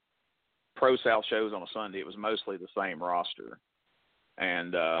Pro South shows on a Sunday. It was mostly the same roster,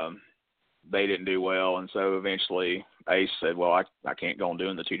 and they didn't do well, and so eventually Ace said, well, I can't go on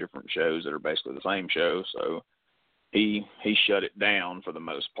doing the two different shows that are basically the same show, so he shut it down for the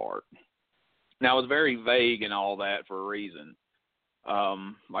most part. Now, it was very vague and all that for a reason.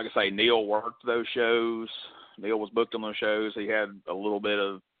 Like I say, Neil worked those shows. Neil was booked on those shows. He had a little bit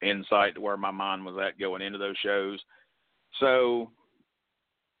of insight to where my mind was at going into those shows. So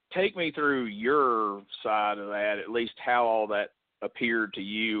take me through your side of that, at least how all that appeared to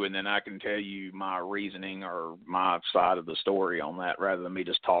you, and then I can tell you my reasoning or my side of the story on that, rather than me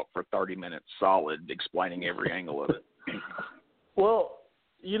just talk for 30 minutes solid explaining every angle of it. Well,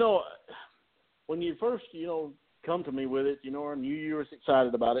 when you first, come to me with it, I knew you were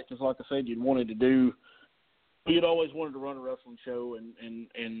excited about it because, like I said, you'd always wanted to run a wrestling show, and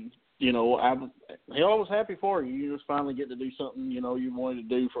I was happy for you. You just finally get to do something, you wanted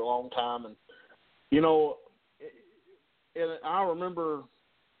to do for a long time. And, and I remember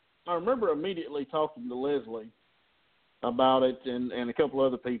immediately talking to Leslie about it and a couple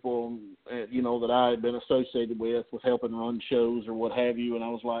other people, that I had been associated with helping run shows or what have you. And I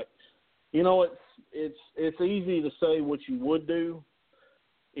was like, it's easy to say what you would do,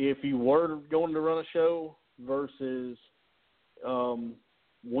 if you were going to run a show versus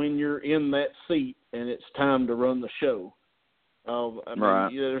when you're in that seat and it's time to run the show.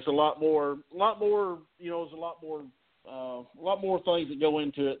 There's a lot more. There's a lot more things that go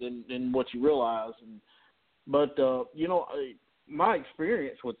into it than what you realize. But my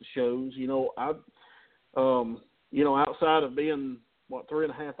experience with the shows, outside of being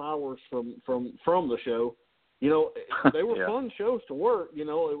 3.5 hours from the show, they were fun shows to work. It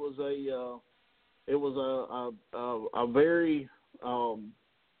was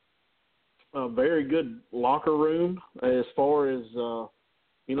a very good locker room as far as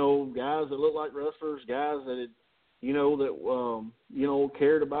guys that looked like wrestlers, guys that had,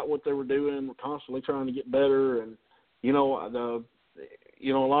 cared about what they were doing, were constantly trying to get better, and a lot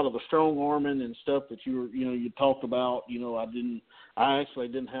of the strong arming and stuff that you talked about. I actually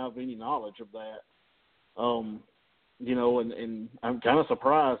didn't have any knowledge of that. And I'm kind of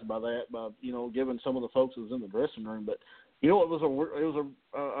surprised by that, given some of the folks that was in the dressing room. But it was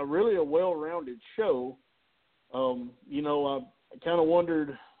a really a well-rounded show. I kind of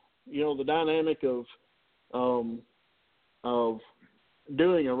wondered, the dynamic of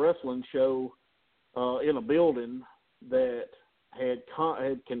doing a wrestling show in a building that had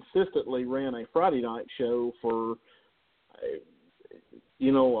consistently ran a Friday night show for a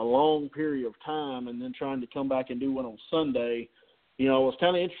long period of time, and then trying to come back and do one on Sunday. I was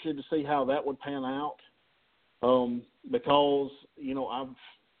kind of interested to see how that would pan out. Because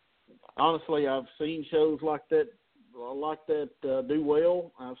I've seen shows like that do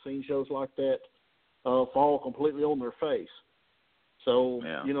well. I've seen shows like that fall completely on their face. So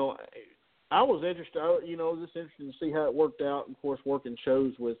I was interested. Just interested to see how it worked out. And of course, working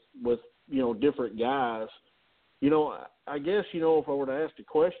shows with different guys. I guess if I were to ask the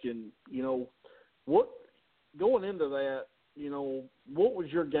question, what going into that, what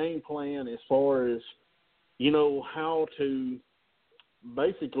was your game plan as far as how to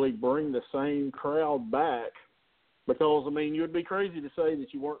basically bring the same crowd back? Because, you would be crazy to say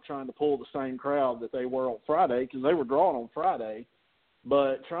that you weren't trying to pull the same crowd that they were on Friday, because they were drawing on Friday,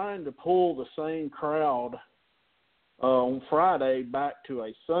 but trying to pull the same crowd on Friday back to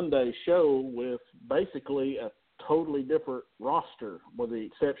a Sunday show with basically a totally different roster, with the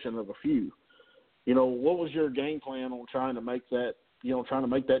exception of a few. What was your game plan on trying to make that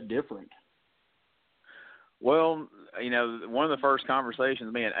different? Well, one of the first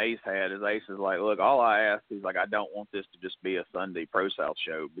conversations me and Ace had is Ace is like, look, all I ask is, I don't want this to just be a Sunday Pro South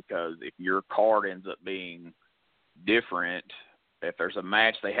show, because if your card ends up being different, if there's a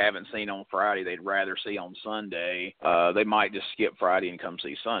match they haven't seen on Friday they'd rather see on Sunday, they might just skip Friday and come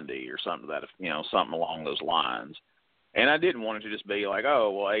see Sunday or something something along those lines. And I didn't want it to just be like,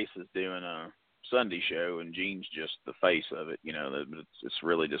 oh, well, Ace is doing a Sunday show and Gene's just the face of it, it's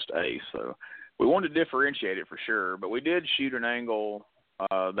really just Ace. So we wanted to differentiate it for sure, but we did shoot an angle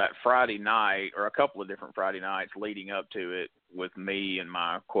that Friday night, or a couple of different Friday nights leading up to it, with me and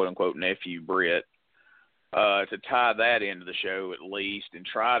my quote-unquote nephew, Britt, to tie that into the show at least, and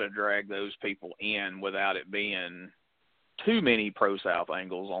try to drag those people in without it being too many Pro South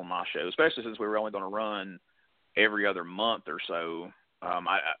angles on my show, especially since we were only going to run every other month or so.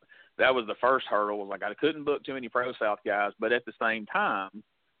 That was the first hurdle, was I couldn't book too many Pro South guys, but at the same time,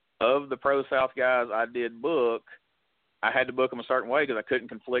 of the Pro South guys I did book, I had to book them a certain way because I couldn't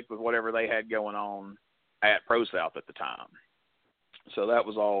conflict with whatever they had going on at Pro South at the time. So that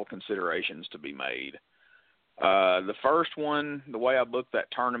was all considerations to be made. The first one, the way I booked that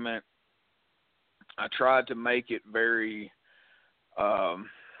tournament, I tried to make it very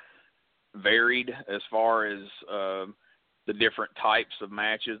varied as far as the different types of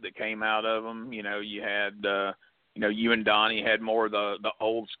matches that came out of them. You had you and Donnie had more of the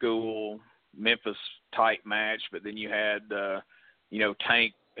old school Memphis type match, but then you had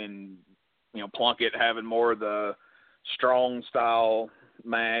Tank and Plunkett having more of the strong style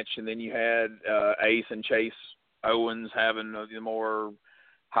match, and then you had Ace and Chase Owens having the more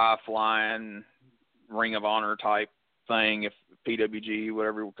high flying Ring of Honor type thing, if PWG,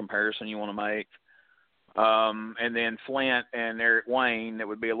 whatever comparison you want to make. And then Flint and Eric Wayne, that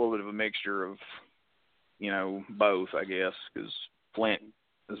would be a little bit of a mixture of both, I guess, because Flint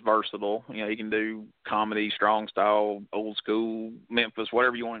is versatile. He can do comedy, strong style, old school, Memphis,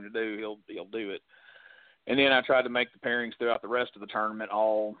 whatever you want him to do, he'll do it. And then I tried to make the pairings throughout the rest of the tournament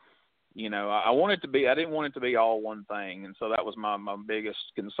all, I didn't want it to be all one thing, and so that was my biggest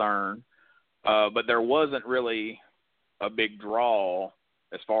concern. But there wasn't really a big draw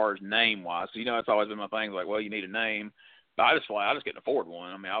as far as name-wise. It's always been my thing, you need a name. But I just couldn't afford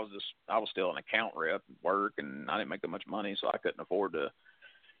one. I was still an account rep at work, and I didn't make that much money, so I couldn't afford to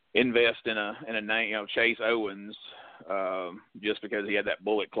invest in a name, Chase Owens, just because he had that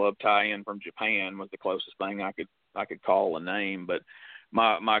Bullet Club tie-in from Japan was the closest thing I could call a name. But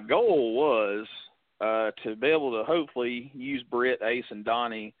my goal was to be able to hopefully use Britt, Ace, and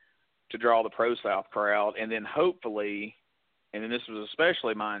Donnie to draw the Pro South crowd, and then hopefully, and then this was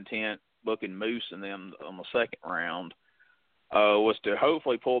especially my intent, booking Moose and them on the second round, was to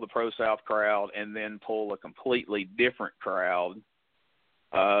hopefully pull the Pro South crowd and then pull a completely different crowd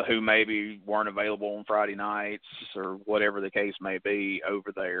who maybe weren't available on Friday nights or whatever the case may be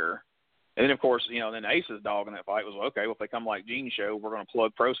over there. And then, of course, then Ace's dog in that fight was, okay, well, if they come like Gene's show, we're going to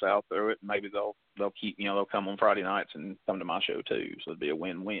plug Pro South through it. And maybe they'll keep, they'll come on Friday nights and come to my show too. So it'd be a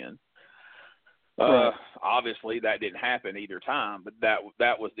win-win. Right. Obviously, that didn't happen either time, but that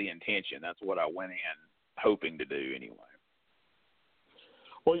was the intention. That's what I went in hoping to do anyway.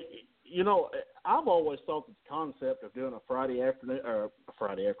 Well, I've always thought that the concept of doing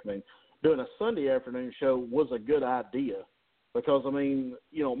doing a Sunday afternoon show was a good idea because,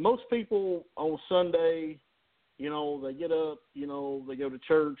 most people on Sunday, they get up, they go to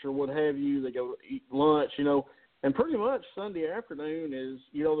church or what have you, they go to eat lunch, and pretty much Sunday afternoon is,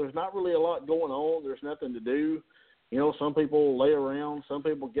 there's not really a lot going on. There's nothing to do. Some people lay around. Some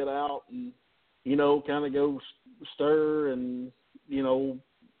people get out and, kind of go stir and,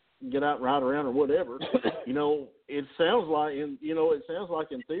 get out and ride around or whatever. It sounds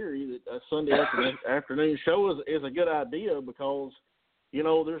like in theory that a Sunday afternoon show is a good idea because,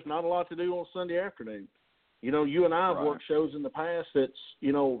 there's not a lot to do on Sunday afternoon. You and I have worked shows in the past that's,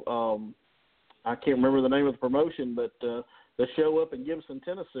 I can't remember the name of the promotion, but the show up in Gibson,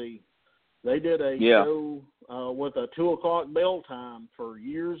 Tennessee, they did a show with a 2:00 bell time for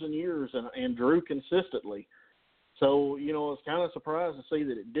years and years and drew consistently. So, I was kind of surprised to see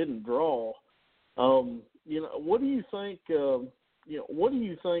that it didn't draw. What do you think,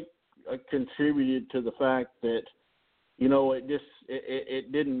 contributed to the fact that,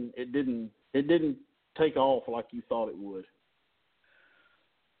 it didn't take off like you thought it would?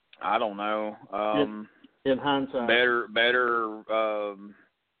 I don't know. In hindsight, better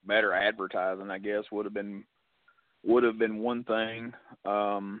advertising, I guess, would have been one thing.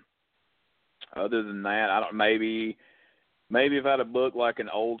 Other than that, maybe if I'd have booked like an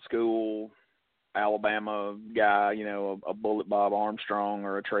old school Alabama guy, a Bullet Bob Armstrong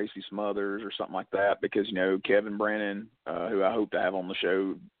or a Tracy Smothers or something like that, because Kevin Brennan, who I hope to have on the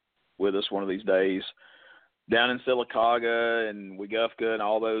show with us one of these days, down in Sylacauga and Weguffka and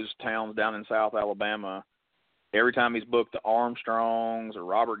all those towns down in South Alabama, every time he's booked the Armstrongs or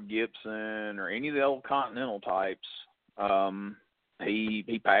Robert Gibson or any of the old Continental types,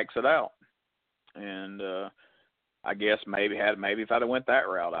 he packs it out. And I guess maybe if I'd have went that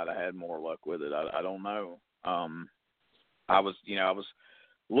route, I'd have had more luck with it. I don't know. I was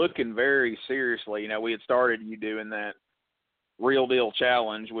looking very seriously. We had started doing that Real Deal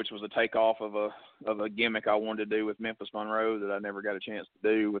Challenge, which was a takeoff of a gimmick I wanted to do with Memphis Monroe that I never got a chance to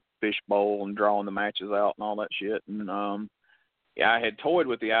do with Fishbowl and drawing the matches out and all that shit. And I had toyed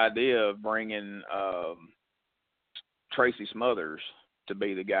with the idea of bringing Tracy Smothers to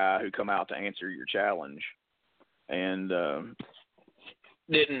be the guy who come out to answer your challenge, and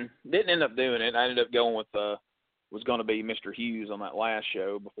didn't end up doing it. I ended up going with was going to be Mr. Hughes on that last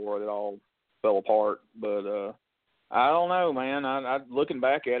show before it all fell apart, but. I don't know, man. I looking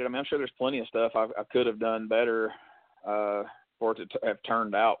back at it, I'm sure there's plenty of stuff I could have done better for it to have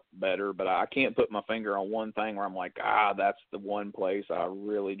turned out better, but I can't put my finger on one thing where I'm like, that's the one place I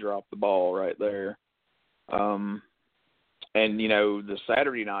really dropped the ball right there. And, the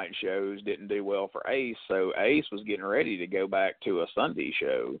Saturday night shows didn't do well for Ace, so Ace was getting ready to go back to a Sunday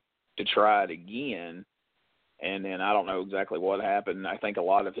show to try it again. And then I don't know exactly what happened. I think a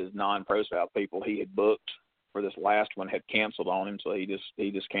lot of his non-Pro South people he had booked for this last one had canceled on him, so he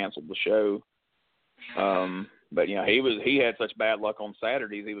just canceled the show. But he had such bad luck on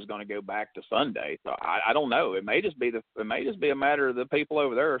Saturdays, he was going to go back to Sunday. So I don't know. It may just be a matter of the people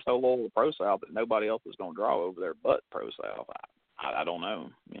over there are so loyal to Pro South that nobody else is going to draw over there but Pro South. I don't know.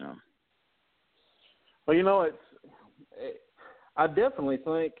 Well, I definitely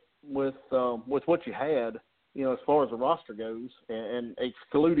think with what you had, as far as the roster goes, and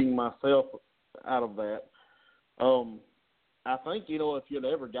excluding myself out of that. I think, if you'd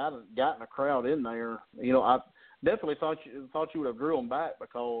ever gotten a crowd in there, I definitely thought you would have drew them back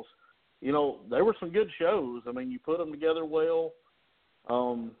because, there were some good shows. You put them together well. They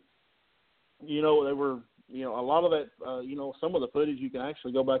were, a lot of that, some of the footage you can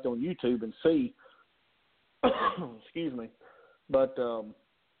actually go back on YouTube and see. Excuse me. But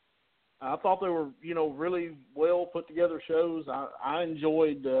I thought they were, really well put together shows. I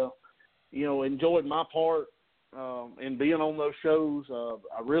enjoyed, enjoyed my part in being on those shows.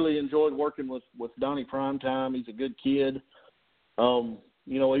 I really enjoyed working with Donnie Primetime. He's a good kid.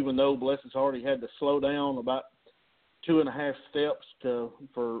 Even though, bless his heart, he had to slow down about 2.5 steps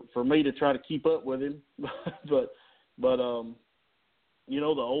for me to try to keep up with him. but the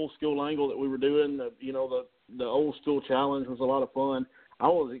old school angle that we were doing, the old school challenge was a lot of fun. I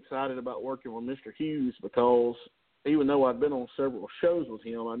was excited about working with Mr. Hughes because even though I'd been on several shows with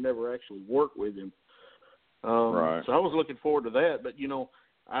him, I never actually worked with him. Right. So I was looking forward to that. But it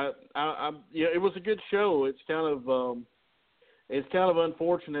was a good show. It's kind of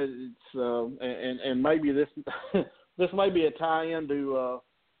unfortunate. It's and maybe this this may be a tie-in to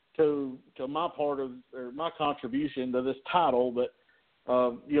my part of or my contribution to this title, but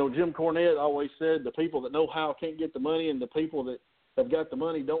Jim Cornette always said the people that know how can't get the money, and the people that have got the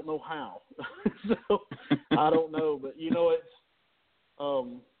money don't know how. So I don't know, but it's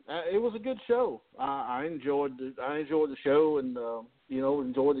it was a good show. I enjoyed the show, and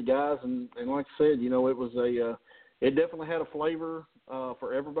enjoyed the guys, and like I said, it was it definitely had a flavor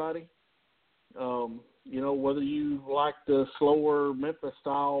for everybody. Whether you like the slower Memphis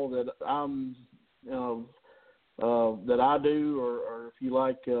style that that I do, or if you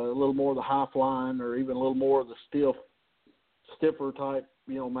like a little more of the high flying, or even a little more of the stiffer type,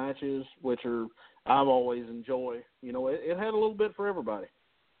 matches, which I've always enjoyed. It had a little bit for everybody.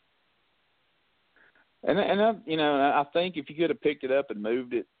 And I think if you could have picked it up and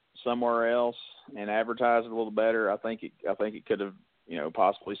moved it somewhere else and advertised it a little better, I think it could have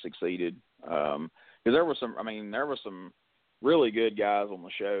possibly succeeded. Because there were some really good guys on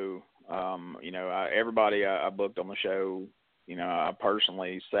the show. Everybody I booked on the show, I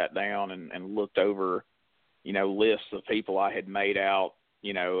personally sat down and looked over, lists of people I had made out,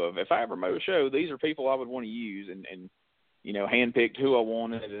 of if I ever made a show, these are people I would want to use, and handpicked who I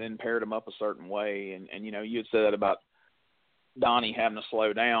wanted and then paired them up a certain way. And you had said that about Donnie having to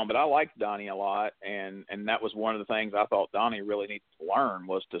slow down, but I liked Donnie a lot, and that was one of the things I thought Donnie really needed to learn,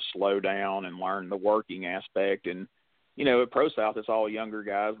 was to slow down and learn the working aspect. And at Pro South, it's all younger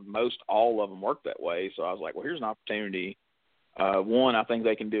guys. Most all of them work that way. So I was like, well, here's an opportunity. One, I think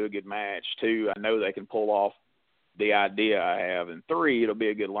they can do a good match. Two, I know they can pull off the idea I have. And three, it'll be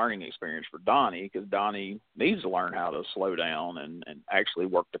a good learning experience for Donnie, because Donnie needs to learn how to slow down and actually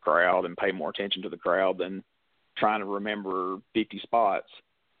work the crowd and pay more attention to the crowd than trying to remember 50 spots.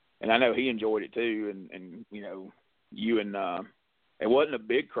 And I know he enjoyed it too. And you and it wasn't a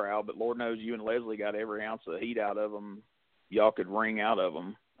big crowd, but Lord knows you and Leslie got every ounce of heat out of them y'all could wring out of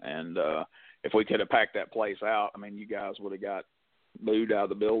them. And if we could have packed that place out, you guys would have got booed out of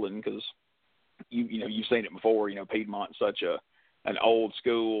the building, because you've seen it before. Piedmont's such an old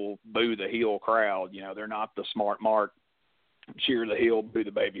school boo the heel crowd. They're not the smart mark, cheer the heel, boo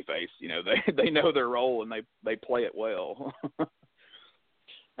the baby face. They know their role, and they play it well.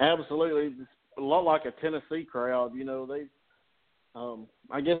 Absolutely. It's a lot like a Tennessee crowd. They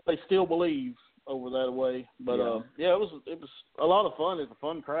I guess they still believe over that way. But it was a lot of fun. It's a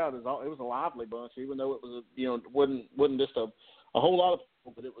fun crowd. It was a lively bunch, even though it was wasn't just a whole lot of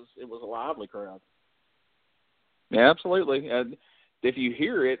people, but it was a lively crowd. Yeah, absolutely. If you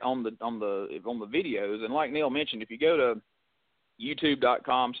hear it on the videos, and like Neil mentioned, if you go to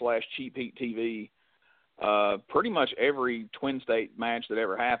youtube.com/CheapHeatTV, pretty much every Twin State match that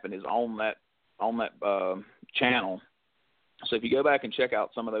ever happened is on that channel. So if you go back and check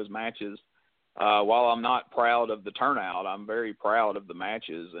out some of those matches, while I'm not proud of the turnout, I'm very proud of the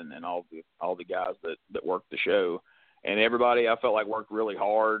matches and all the guys that worked the show. And everybody, I felt like, worked really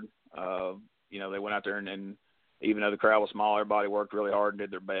hard. They went out there and even though the crowd was small, everybody worked really hard and did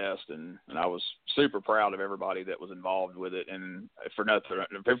their best. And I was super proud of everybody that was involved with it. And for no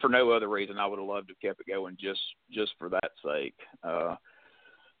other reason, I would have loved to have kept it going just for that sake.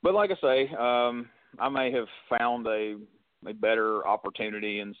 But like I say, I may have found a better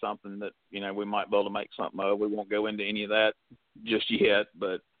opportunity and something that, we might be able to make something of. We won't go into any of that just yet,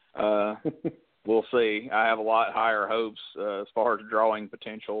 but we'll see. I have a lot higher hopes as far as drawing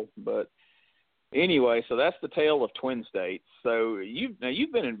potential. But anyway, so that's the tale of Twin States. So you've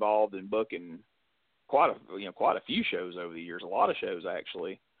been involved in booking quite a few shows over the years, a lot of shows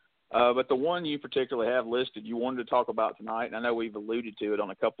actually. But the one you particularly have listed, you wanted to talk about tonight, and I know we've alluded to it on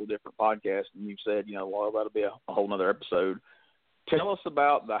a couple of different podcasts, and you've said, well, that'll be a whole nother episode. Tell us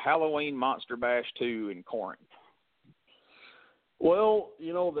about the Halloween Monster Bash 2 in Corinth. Well,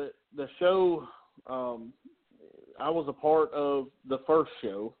 the show, I was a part of the first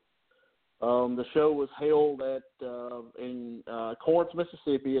show. The show was held in Corinth,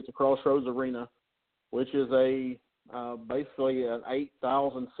 Mississippi, at the Crossroads Arena, which is basically an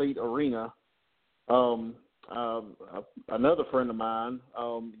 8,000-seat arena. Another friend of mine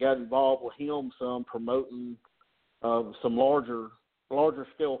got involved with him some promoting some larger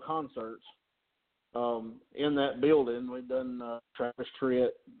scale concerts in that building. We've done Travis Tritt,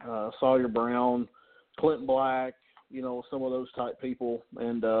 Sawyer Brown, Clint Black, some of those type people,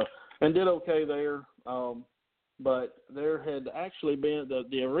 and did okay there. But there had actually been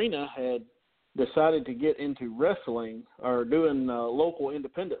the arena had decided to get into wrestling or doing local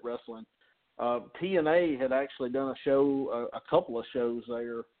independent wrestling. TNA had actually done a couple of shows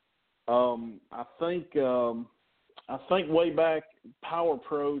there. I think way back, Power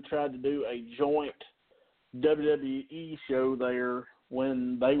Pro tried to do a joint WWE show there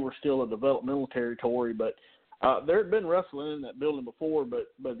when they were still a developmental territory, but there had been wrestling in that building before,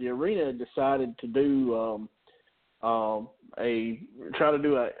 but the arena had decided to do a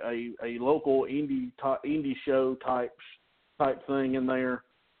local indie show type thing in there,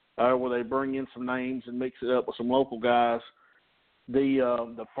 where they bring in some names and mix it up with some local guys.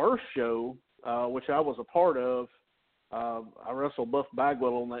 The first show, which I was a part of, I wrestled Buff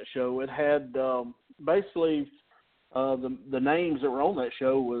Bagwell on that show. It had basically the names that were on that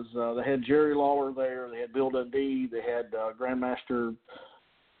show was they had Jerry Lawler there, they had Bill Dundee, they had Grandmaster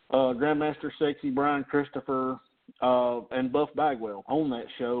Sexy Brian Christopher, and Buff Bagwell on that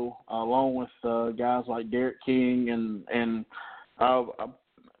show, along with guys like Derek King and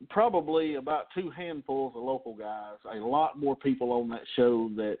probably about 2 handfuls of local guys. A lot more people on that show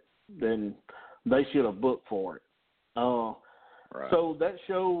than they should have booked for it. Right. So that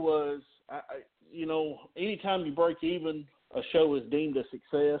show was, anytime you break even, a show is deemed a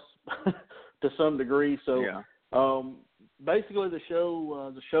success to some degree. So basically the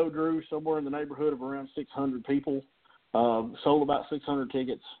show drew somewhere in the neighborhood of around 600 people, sold about 600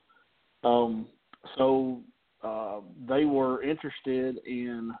 tickets. So they were interested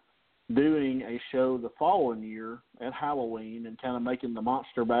in doing a show the following year at Halloween and kind of making the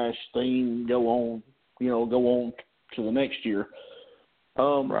Monster Bash theme go on to the next year.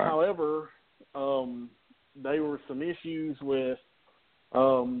 Right. However, there were some issues with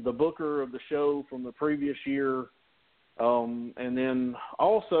the booker of the show from the previous year, and then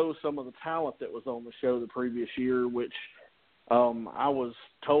also some of the talent that was on the show the previous year, which I was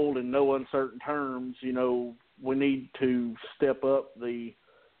told in no uncertain terms, we need to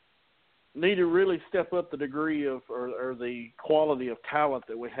really step up the degree of or the quality of talent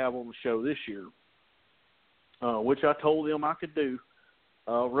that we have on the show this year, which I told them I could do,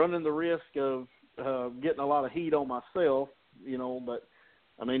 running the risk of getting a lot of heat on myself, but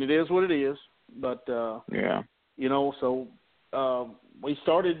I mean, it is what it is. But so we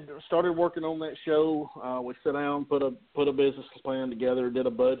started working on that show. We sat down, put a business plan together, did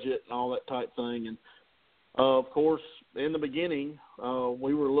a budget and all that type thing, and of course, in the beginning,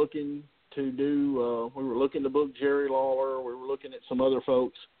 we were looking to book Jerry Lawler. We were looking at some other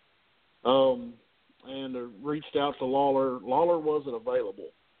folks, and reached out to Lawler. Lawler wasn't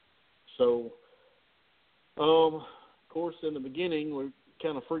available, so of course, in the beginning, we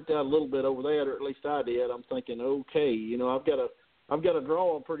kind of freaked out a little bit over that, or at least I did. I'm thinking, okay, I've got to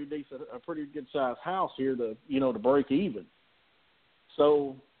draw a pretty good sized house here to break even.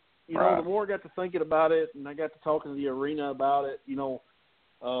 So, the more I got to thinking about it, and I got to talking to the arena about it,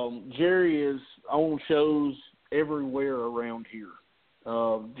 Jerry is on shows everywhere around here.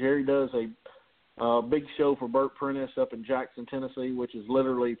 Jerry does a big show for Burt Prentice up in Jackson, Tennessee, which is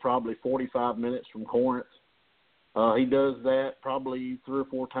literally probably 45 minutes from Corinth. He does that probably 3 or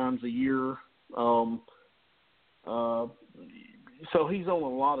 4 times a year. So he's on a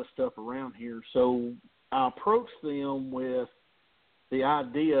lot of stuff around here. So I approached them with the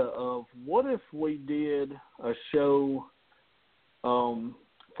idea of, what if we did a show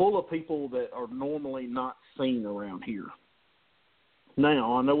full of people that are normally not seen around here?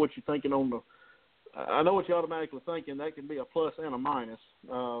 Now, I know what you're thinking I know what you're automatically thinking. That can be a plus and a minus.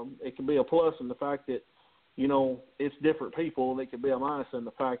 It can be a plus in the fact that, it's different people. It can be a minus in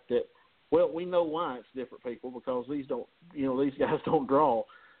the fact that, well, we know why it's different people, because these guys don't draw.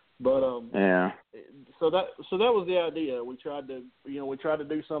 But so that was the idea. We tried to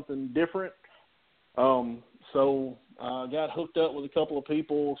do something different. So I got hooked up with a couple of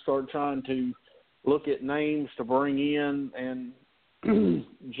people, started trying to look at names to bring in, and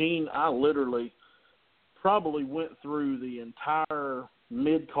Gene, I literally probably went through the entire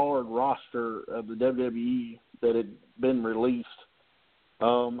mid-card roster of the WWE that had been released.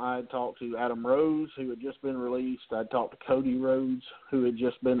 I had talked to Adam Rose, who had just been released. I talked to Cody Rhodes, who had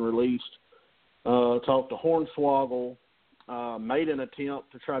just been released. talked to Hornswoggle, made an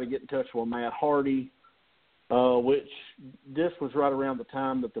attempt to try to get in touch with Matt Hardy, which this was right around the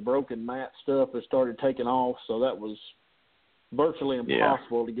time that the Broken Matt stuff had started taking off, so that was virtually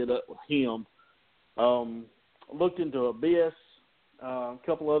impossible to get up with him. Looked into Abyss, a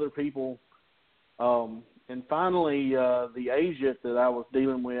couple other people, and finally the agent that I was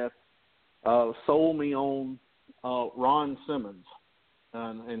dealing with sold me on Ron Simmons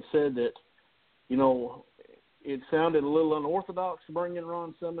and said that, you know, it sounded a little unorthodox to bring in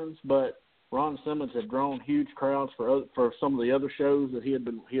Ron Simmons, but Ron Simmons had drawn huge crowds for some of the other shows that he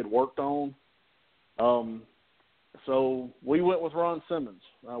had worked on. So we went with Ron Simmons.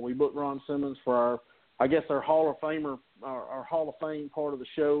 We booked Ron Simmons for our Hall of Famer, our Hall of Fame part of the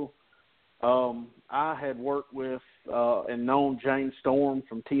show. I had worked with and known James Storm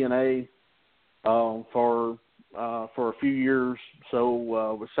from TNA for a few years,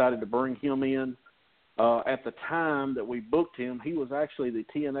 so decided to bring him in. At the time that we booked him, he was actually the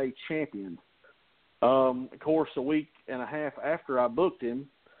TNA champion. Of course, a week and a half after I booked him,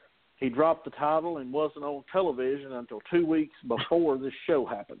 he dropped the title and wasn't on television until 2 weeks before this show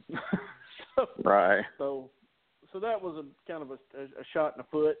happened. Right. So that was a kind of a shot in the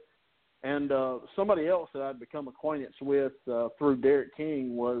foot. And somebody else that I'd become acquainted with through Derek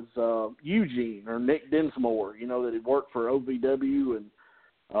King was Eugene, or Nick Dinsmore, you know, that had worked for OVW and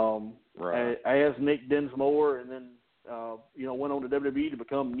as Nick Dinsmore, and then, you know, went on to WWE to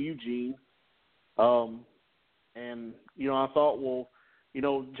become Eugene. And, you know, I thought, well, you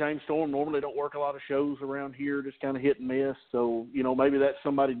know, James Storm normally don't work a lot of shows around here, just kind of hit and miss. So, you know, maybe that's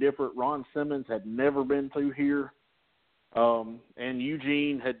somebody different. Ron Simmons had never been through here. And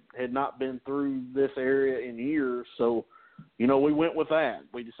Eugene had not been through this area in years. So, you know, we went with that.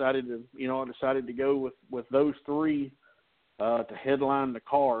 We decided to go with those three to headline the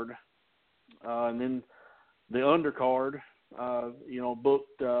card. And then the undercard, you know,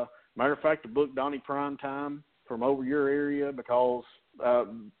 booked, matter of fact, I booked Donnie Primetime from over your area because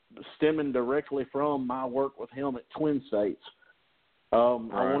stemming directly from my work with him at Twin States. I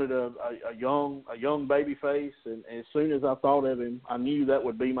wanted a young baby face, and as soon as I thought of him, I knew that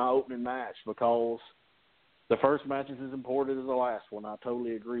would be my opening match because the first match is as important as the last one. I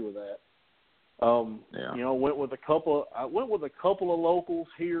totally agree with that. You know, went with a couple of locals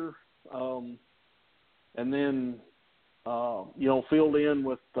here, and then you know, filled in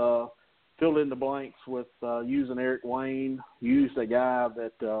the blanks with using Eric Wayne, used a guy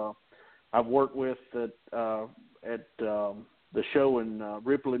that I've worked with at the show in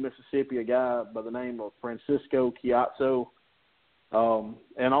Ripley, Mississippi, a guy by the name of Francisco Chiazzo,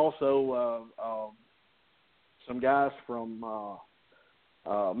 and also some guys from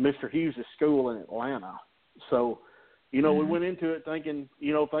Mr. Hughes' school in Atlanta. So, you know, we went into it thinking,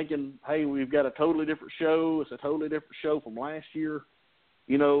 hey, we've got a totally different show. It's a totally different show from last year,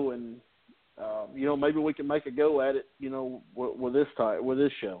 you know, and you know, maybe we can make a go at it, you know, with this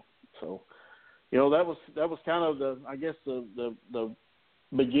show. So, you know, that was kind of the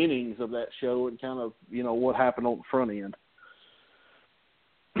beginnings of that show and kind of, you know, what happened on the front end.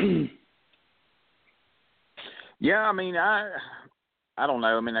 Yeah, I mean, I don't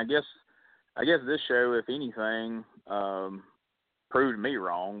know. I mean, I guess this show, if anything, proved me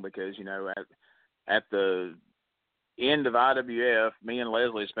wrong because, you know, at the end of IWF, me and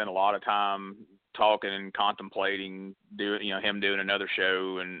Leslie spent a lot of time talking and contemplating him doing another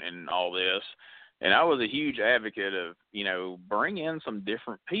show and all this. And I was a huge advocate of, you know, bring in some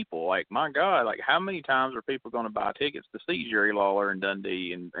different people. Like, my God, like, how many times are people going to buy tickets to see Jerry Lawler and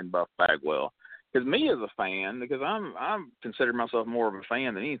Dundee and Buff Bagwell? Because me as a fan, because I'm consider myself more of a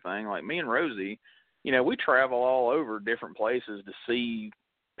fan than anything. Like, me and Rosie, you know, we travel all over different places to see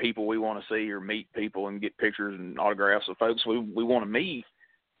people we want to see or meet people and get pictures and autographs of folks we want to meet.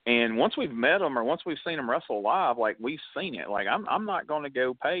 And once we've met them or once we've seen them wrestle live, like, we've seen it. Like, I'm not going to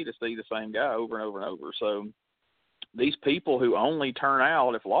go pay to see the same guy over and over and over. So these people who only turn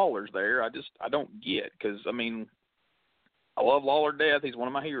out if Lawler's there, I don't get. Because, I mean, I love Lawler to death. He's one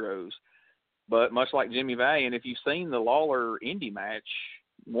of my heroes. But much like Jimmy Valiant, if you've seen the Lawler indie match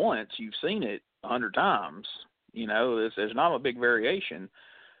once, you've seen it 100 times. You know, there's not a big variation.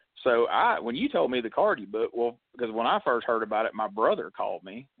 So when you told me the card you booked, well, because when I first heard about it, my brother called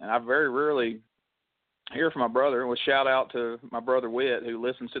me, and I very rarely hear from my brother. Well, shout out to my brother Whit, who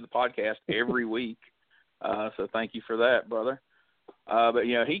listens to the podcast every week. So thank you for that, brother. But,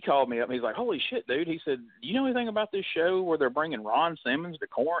 you know, he called me up, and he's like, holy shit, dude. He said, do you know anything about this show where they're bringing Ron Simmons to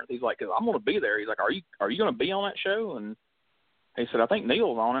Corinth? He's like, because I'm going to be there. He's like, are you going to be on that show? And he said, I think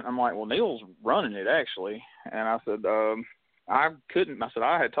Neil's on it. I'm like, well, Neil's running it, actually. And I said, I couldn't. I said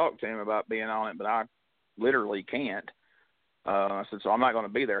I had talked to him about being on it, but I literally can't. I said, so I'm not going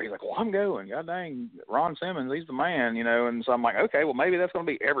to be there. He's like, well, I'm going. God dang, Ron Simmons, he's the man, you know. And so I'm like, okay, well, maybe that's going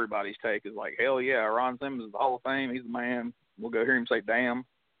to be everybody's take. Is like, hell yeah, Ron Simmons is the Hall of Fame. He's the man. We'll go hear him say damn.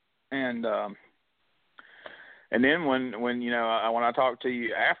 And then when you know when I talked to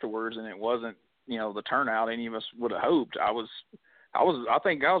you afterwards, and it wasn't, you know, the turnout any of us would have hoped, I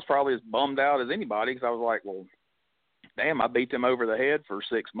think I was probably as bummed out as anybody, because I was like, well, damn, I beat them over the head for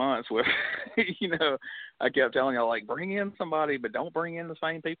 6 months with, you know, I kept telling y'all, like, bring in somebody, but don't bring in the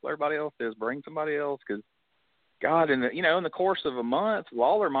same people everybody else does. Bring somebody else, because, God, in the course of a month,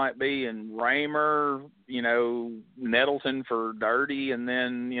 Lawler might be in Raymer, you know, Nettleton for Dirty, and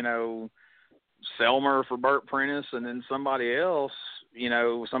then, you know, Selmer for Burt Prentice, and then somebody else, you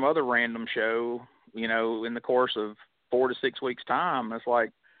know, some other random show, you know, in the course of 4 to 6 weeks' time. It's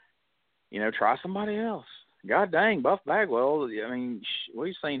like, you know, try somebody else. God dang, Buff Bagwell, I mean,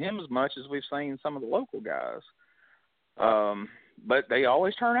 we've seen him as much as we've seen some of the local guys. But they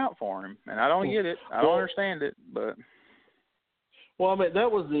always turn out for him, and I don't get it. I don't understand it, but. Well, I mean,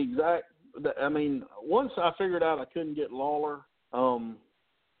 that was the exact – I mean, once I figured out I couldn't get Lawler,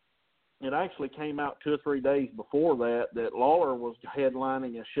 it actually came out 2 or 3 days before that Lawler was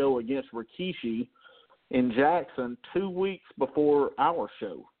headlining a show against Rikishi in Jackson 2 weeks before our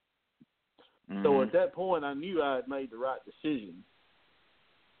show. So at that point, I knew I had made the right decision.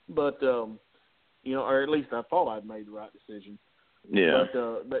 But, you know, or at least I thought I'd made the right decision. Yeah.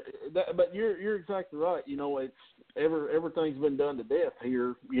 But you're exactly right. You know, it's everything's been done to death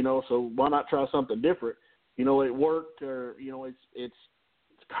here. You know, so why not try something different? You know, it worked. Or you know, it's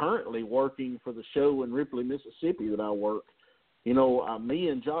currently working for the show in Ripley, Mississippi that I work. You know, me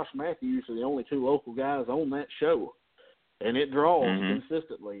and Josh Matthews are the only 2 local guys on that show. And it draws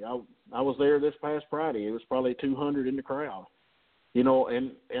consistently. I was there this past Friday. It was probably 200 in the crowd. You know,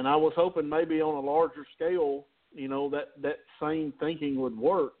 and I was hoping maybe on a larger scale, you know, that same thinking would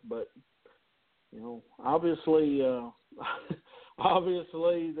work. But, you know, obviously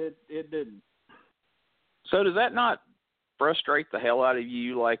that it didn't. So does that not frustrate the hell out of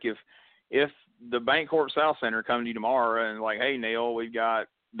you? Like if the Bancorp South Center come to you tomorrow and like, hey, Neil, we've got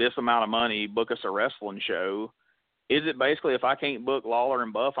this amount of money, book us a wrestling show. Is it basically if I can't book Lawler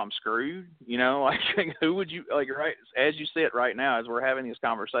and Buff, I'm screwed? You know, like who would you like? Right as you sit right now, as we're having this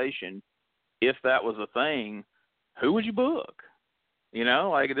conversation, if that was a thing, who would you book? You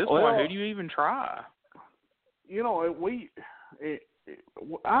know, like at this point, who do you even try? You know,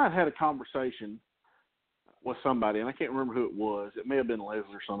 I had a conversation with somebody, and I can't remember who it was. It may have been Leslie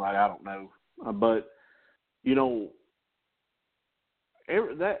or somebody. I don't know, but you know.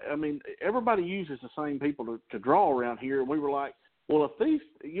 Everybody uses the same people to draw around here. And we were like, well, if these,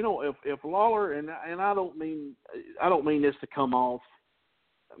 you know, if Lawler and I don't mean this to come off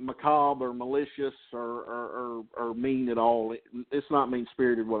macabre or malicious or mean at all. It's not mean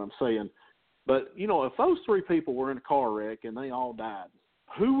spirited what I'm saying, but you know, if those 3 people were in a car wreck and they all died,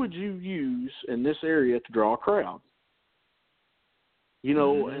 who would you use in this area to draw a crowd? You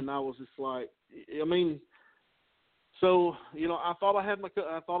know, and I was just like, I mean. So, you know, I thought I had my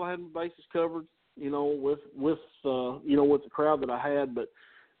bases covered, you know, with the crowd that I had, but,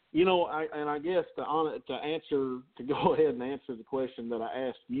 you know, I guess to go ahead and answer the question that I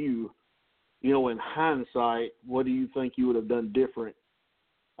asked you, you know, in hindsight, what do you think you would have done different?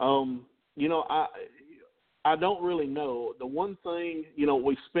 You know, I don't really know. The one thing, you know,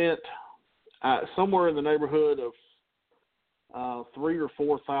 we spent somewhere in the neighborhood of $3,000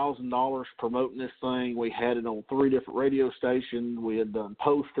 or $4,000 promoting this thing. We had it on 3 different radio stations. We had done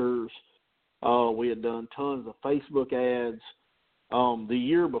posters. We had done tons of Facebook ads. The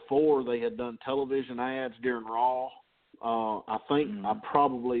year before, they had done television ads during Raw. I think I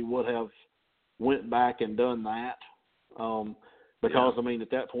probably would have went back and done that because I mean,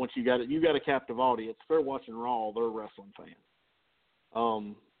 at that point, you got a captive audience. If they're watching Raw, they're a wrestling fan.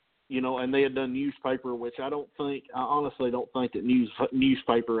 You know, and they had done newspaper, which I honestly don't think that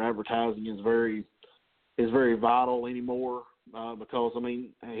newspaper advertising is very vital anymore because, I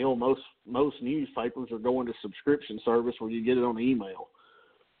mean, hell, most newspapers are going to subscription service where you get it on email.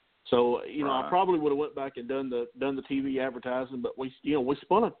 So, you know, I probably would have went back and done the TV advertising, but we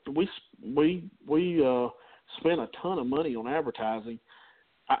spent a ton of money on advertising.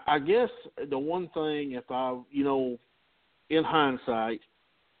 I guess the one thing, if I, you know, in hindsight,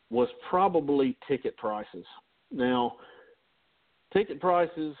 was probably ticket prices. Now, ticket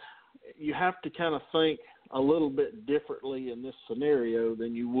prices, you have to kind of think a little bit differently in this scenario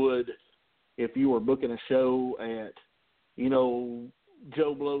than you would if you were booking a show at, you know,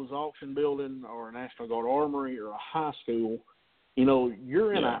 Joe Blow's auction building or a National Guard Armory or a high school. You know,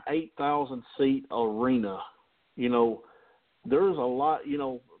 you're in an 8,000-seat arena. You know, there's a lot. You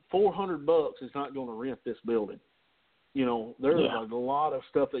know, $400 is not going to rent this building. You know, there's a lot of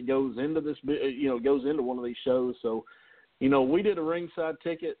stuff that goes into this. You know, goes into one of these shows. So, you know, we did a ringside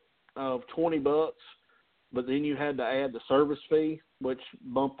ticket of $20, but then you had to add the service fee, which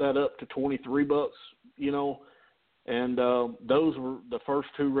bumped that up to $23. You know, and those were the first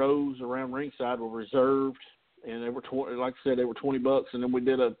 2 rows around ringside were reserved, and they were like I said, they were $20. And then we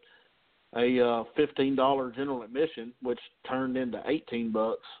did a $15 general admission, which turned into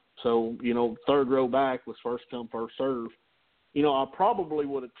 $18. So, you know, third row back was first come, first serve. You know, I probably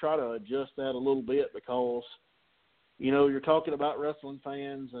would have tried to adjust that a little bit because, you know, you're talking about wrestling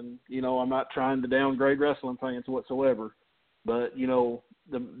fans, and, you know, I'm not trying to downgrade wrestling fans whatsoever. But, you know,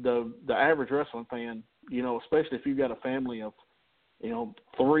 the average wrestling fan, you know, especially if you've got a family of, you know,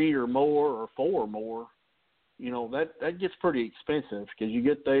 3 or more or 4 or more, you know, that gets pretty expensive because you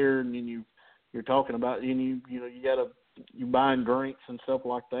get there and then you're talking about, you know, you're buying drinks and stuff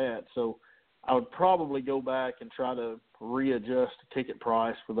like that. So I would probably go back and try to readjust the ticket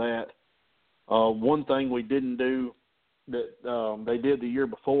price for that. One thing we didn't do that they did the year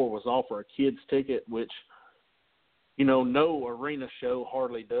before was offer a kids ticket, which, you know, no arena show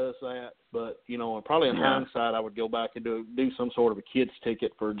hardly does that. But, you know, probably in hindsight, I would go back and do some sort of a kids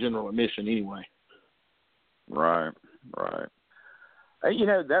ticket for general admission anyway. Right. You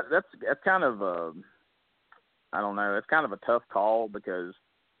know, that's kind of I don't know. It's kind of a tough call because,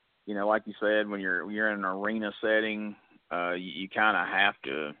 you know, like you said, when you're in an arena setting, you kind of have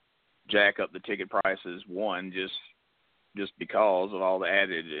to jack up the ticket prices. One, just because of all the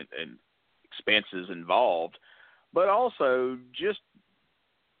added expenses involved, but also just,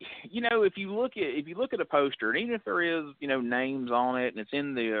 you know, if you look at a poster, and even if there is, you know, names on it and it's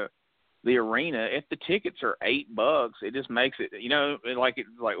in the arena, if the tickets are $8, it just makes it, you know, like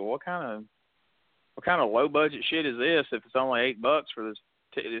well, what kind of low budget shit is this if it's only $8 for this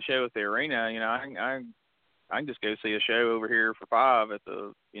the show at the arena? You know, I can just go see a show over here for $5 at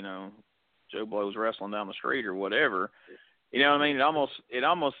the, you know, Joe Blow's Wrestling down the street or whatever. You know what I mean? You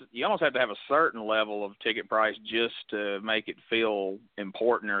almost have to have a certain level of ticket price just to make it feel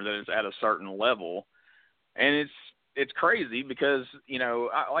important or that it's at a certain level. And it's crazy because, you know,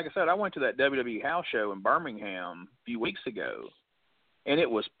 like I said, I went to that WWE house show in Birmingham a few weeks ago, and it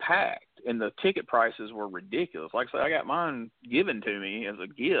was packed, and the ticket prices were ridiculous. Like I said, I got mine given to me as a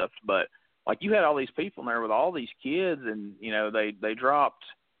gift, but, like, you had all these people in there with all these kids, and, you know, they dropped,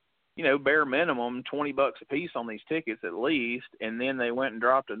 you know, bare minimum $20 a piece on these tickets at least, and then they went and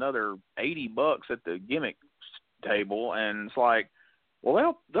dropped another $80 at the gimmick table, and it's like,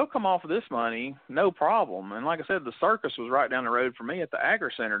 well, they'll come off of this money, no problem. And like I said, the circus was right down the road for me at the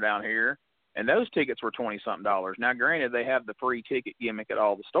Agri Center down here, and those tickets were $20-something. Now, granted, they have the free ticket gimmick at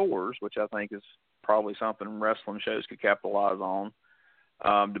all the stores, which I think is probably something wrestling shows could capitalize on,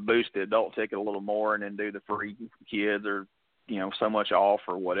 to boost the adult ticket a little more and then do the free kids or, you know, so much off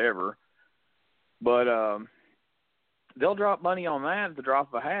or whatever. But they'll drop money on that at the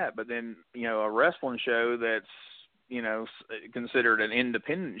drop of a hat. But then, you know, a wrestling show that's, you know, considered an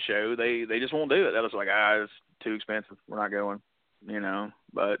independent show, they just won't do it. They're just like, it's too expensive. We're not going, you know.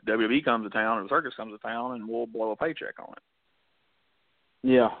 But WWE comes to town or the circus comes to town, and we'll blow a paycheck on it.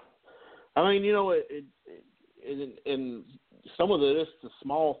 Yeah. I mean, you know, in some of the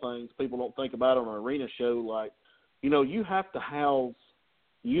small things people don't think about on an arena show, like, you know, you have to have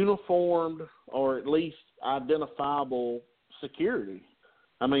uniformed or at least identifiable security.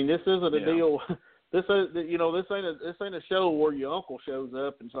 I mean, this isn't a deal. This ain't a show where your uncle shows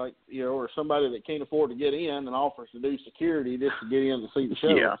up and it's like, you know, or somebody that can't afford to get in and offers to do security just to get in to see the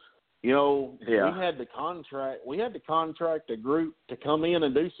show. Yeah. You know, we had to contract a group to come in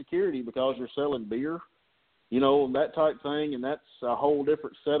and do security because you're selling beer, you know, that type thing, and that's a whole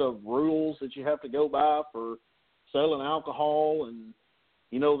different set of rules that you have to go by for selling alcohol and,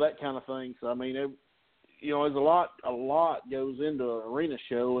 you know, that kind of thing. So I mean, you know, there's a lot goes into an arena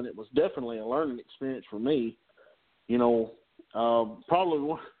show, and it was definitely a learning experience for me. You know,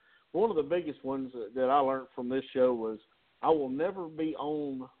 probably one of the biggest ones that I learned from this show was I will never be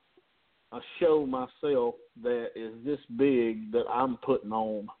on a show myself that is this big that I'm putting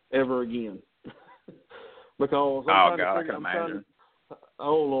on ever again. Because I'm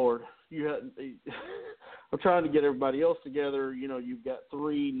trying to get everybody else together. You know, you've got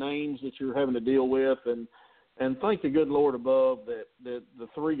 3 names that you're having to deal with, and thank the good Lord above that the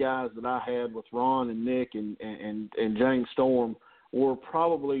 3 guys that I had with Ron and Nick and James Storm were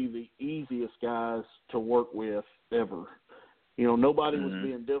probably the easiest guys to work with ever. Nobody was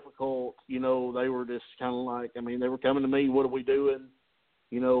being difficult. They were just kind of like, they were coming to me, what are we doing?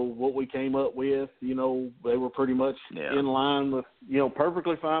 What we came up with, they were pretty much in line with,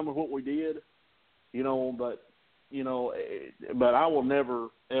 perfectly fine with what we did, but I will never,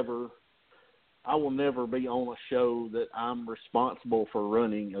 ever, be on a show that I'm responsible for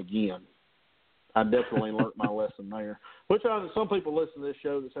running again. I definitely learned my lesson there. Which some people listen to this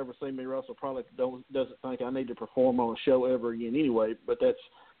show that's ever seen me wrestle probably doesn't think I need to perform on a show ever again anyway. But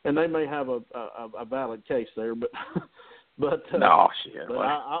and they may have a valid case there. But no shit. But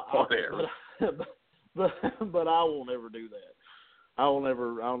whatever. But I will never do that. I'll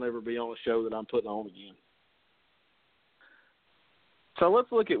never be on a show that I'm putting on again. So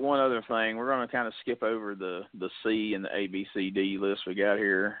let's look at one other thing. We're going to kind of skip over the C and the A, B, C, D list we got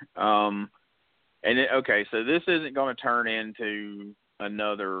here. So this isn't going to turn into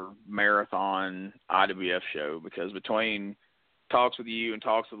another marathon IWF show because between talks with you and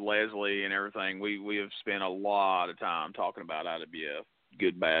talks with Leslie and everything, we have spent a lot of time talking about IWF,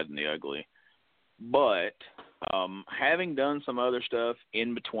 good, bad, and the ugly. But having done some other stuff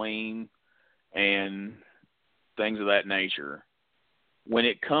in between and things of that nature, when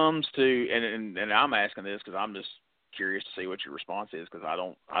it comes to and I'm asking this because I'm just curious to see what your response is because I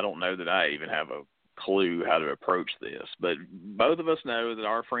don't know that I even have a clue how to approach this. But both of us know that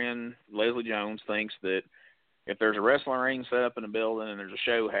our friend Leslie Jones thinks that if there's a wrestling ring set up in a building and there's a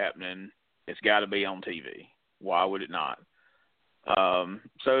show happening, it's got to be on TV. Why would it not? So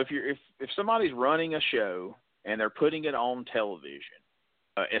if somebody's running a show and they're putting it on television,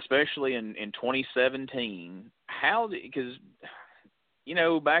 especially in 2017, because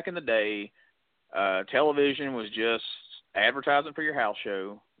back in the day, television was just advertising for your house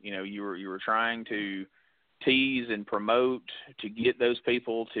show. You were trying to tease and promote to get those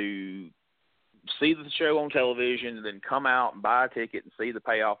people to see the show on television and then come out and buy a ticket and see the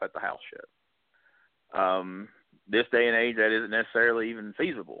payoff at the house show. This day and age, that isn't necessarily even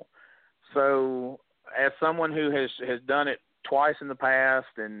feasible. So as someone who has done it twice in the past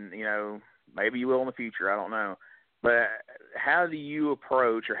and, maybe you will in the future, I don't know. But how do you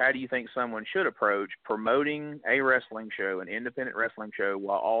approach or how do you think someone should approach promoting a wrestling show, an independent wrestling show,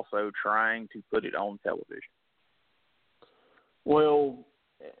 while also trying to put it on television? Well,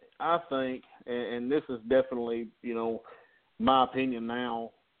 I think, and this is definitely, my opinion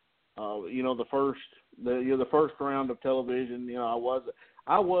now, the first round of television,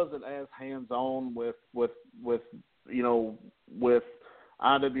 I wasn't as hands-on with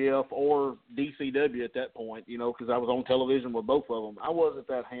IWF or DCW at that point, because I was on television with both of them. I wasn't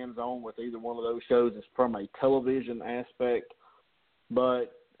that hands-on with either one of those shows from a television aspect.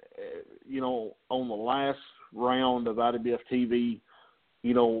 But, on the last round of IWF TV,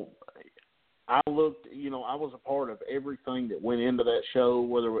 I looked, I was a part of everything that went into that show,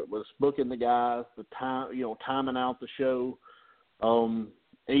 whether it was booking the guys, the time, timing out the show,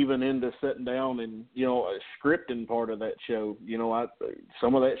 even into sitting down and, a scripting part of that show.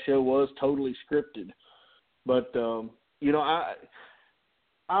 Some of that show was totally scripted. But, I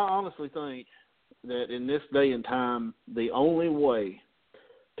honestly think that in this day and time, the only way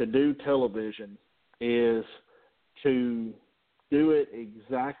to do television is to do it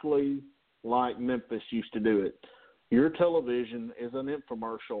exactly like Memphis used to do it. Your television is an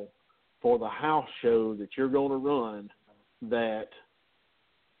infomercial for the house show that you're going to run that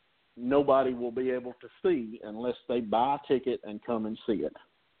nobody will be able to see unless they buy a ticket and come and see it.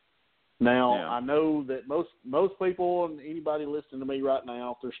 Now, I know that most people and anybody listening to me right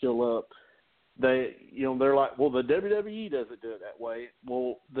now, if they're still up, they're like, well, the WWE doesn't do it that way.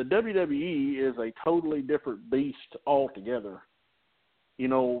 Well, the WWE is a totally different beast altogether.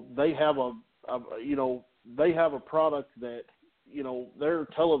 They have a product that, their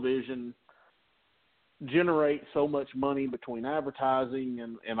television generate so much money between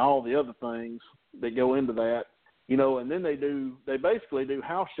advertising and all the other things that go into that, and then they basically do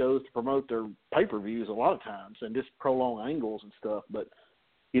house shows to promote their pay-per-views a lot of times and just prolong angles and stuff, but,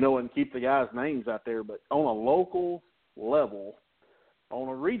 and keep the guys' names out there. But on a local level, on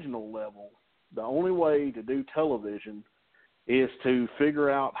a regional level, the only way to do television is to figure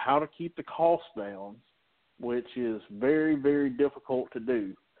out how to keep the cost down, which is very, very difficult to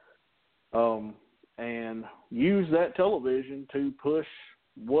do. And use that television to push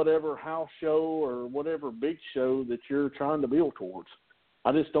whatever house show or whatever big show that you're trying to build towards.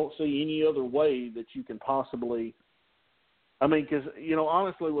 I just don't see any other way that you can possibly. Because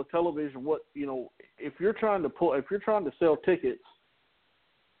honestly, with television, if you're trying to sell tickets,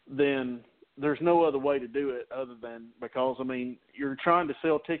 then there's no other way to do it other than because you're trying to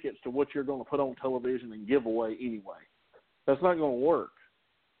sell tickets to what you're going to put on television and give away anyway. That's not going to work.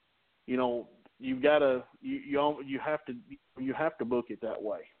 You know, you've got to you have to book it that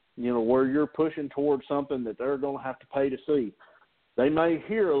way. You know, where you're pushing towards something that they're going to have to pay to see. They may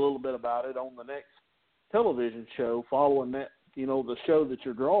hear a little bit about it on the next television show following that, you know, the show that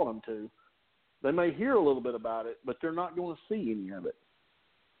you're drawing them to. They may hear a little bit about it, but they're not going to see any of it.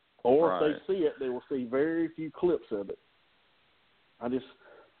 Or if they see it, they will see very few clips of it. I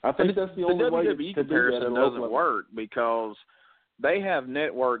think that's the only way WWE to do that. Comparison doesn't work because they have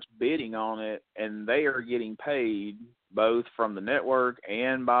networks bidding on it, and they are getting paid both from the network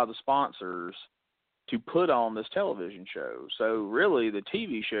and by the sponsors to put on this television show. So really, the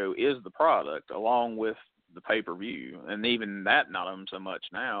TV show is the product, along with the pay-per-view, and even that not so much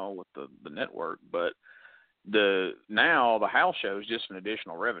now with the network, but the house show is just an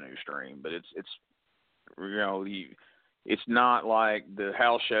additional revenue stream. But it's you know, it's not like the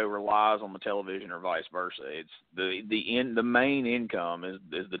house show relies on the television or vice versa. It's the main income is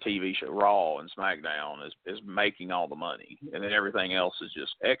the TV show. Raw and SmackDown is making all the money, and then everything else is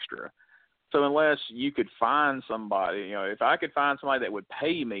just extra. So unless you could find somebody, you know, if I could find somebody that would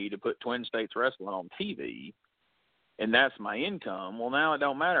pay me to put Twin States Wrestling on TV, and that's my income, well, now it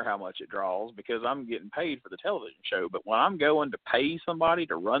don't matter how much it draws because I'm getting paid for the television show. But when I'm going to pay somebody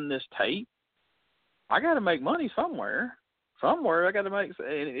to run this tape, I got to make money somewhere. Somewhere I got to make.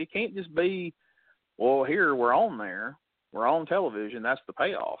 It can't just be, well, here we're on there, we're on television. That's the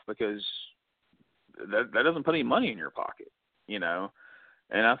payoff, because that doesn't put any money in your pocket, you know.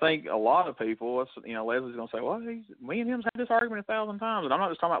 And I think a lot of people, you know, Leslie's going to say, well, me and him's had this argument 1,000 times. And I'm not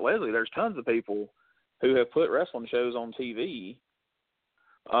just talking about Leslie. There's tons of people who have put wrestling shows on TV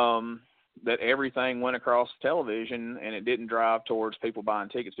that everything went across television and it didn't drive towards people buying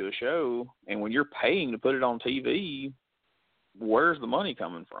tickets to a show. And when you're paying to put it on TV, where's the money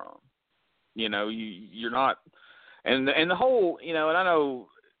coming from? You know, you're not – and the whole – you know, and I know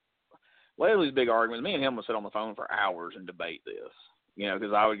Leslie's big argument, me and him would sit on the phone for hours and debate this. You know,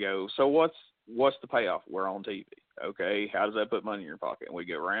 because I would go, so what's the payoff? We're on TV. Okay, how does that put money in your pocket? And we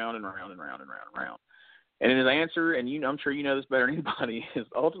go round and round and round and round and round. And his answer, and I'm sure you know this better than anybody, is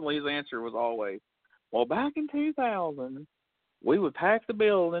ultimately his answer was always, well, back in 2000, we would pack the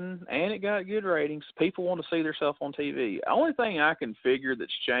building, and it got good ratings. People want to see themselves on TV. The only thing I can figure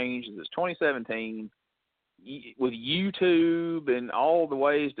that's changed is it's 2017. With YouTube and all the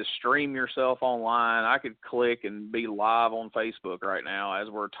ways to stream yourself online, I could click and be live on Facebook right now as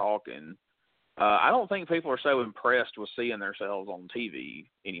we're talking. I don't think people are so impressed with seeing themselves on TV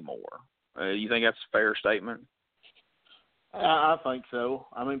anymore. You think that's a fair statement? I think so.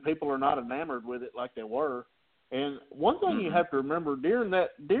 I mean, people are not enamored with it like they were. And one thing you have to remember, during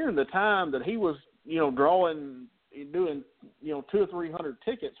the time that he was, you know, doing, you know, 200 or 300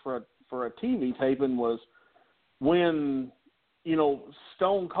 tickets for a TV taping was when, you know,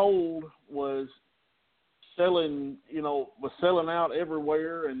 Stone Cold was selling out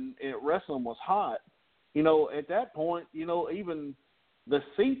everywhere and wrestling was hot. You know, at that point, you know, even the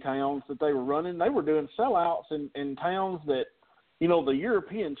C-towns that they were running, they were doing sellouts in towns that, you know, the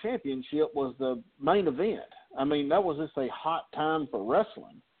European Championship was the main event. I mean, that was just a hot time for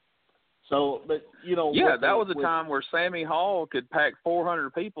wrestling. So, but, you know. Yeah, that was a time where Sammy Hall could pack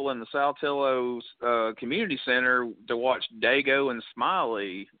 400 people in the Saltillo Community Center to watch Dago and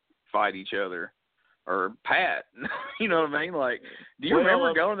Smiley fight each other. Or Pat. You know what I mean? Like, do you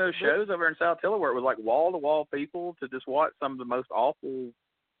remember going to those shows over in Saltillo where it was like wall-to-wall people to just watch some of the most awful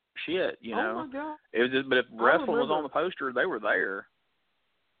shit, you know? Oh, my God. It was just, but if wrestling was on the poster, they were there.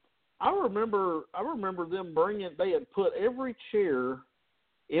 I remember them they had put every chair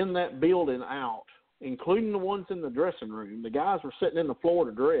in that building out, including the ones in the dressing room. The guys were sitting in the floor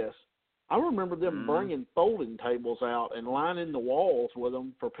to dress. I remember them bringing folding tables out and lining the walls with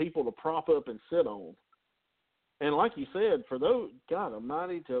them for people to prop up and sit on. And like you said, for those, God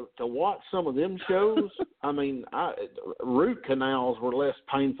almighty, to watch some of them shows, I mean, root canals were less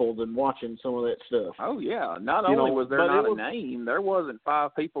painful than watching some of that stuff. Oh, yeah. Not only was there not a name, there wasn't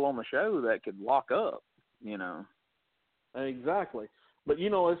 5 people on the show that could lock up, you know. Exactly. But, you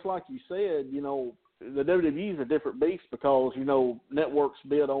know, it's like you said, you know, the WWE is a different beast because, you know, networks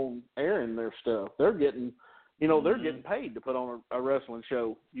bid on airing their stuff. They're getting, you know, they're getting paid to put on a wrestling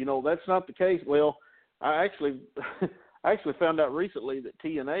show. You know, that's not the case. Well, I actually found out recently that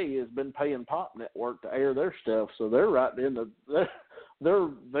TNA has been paying Pop Network to air their stuff, so they're right in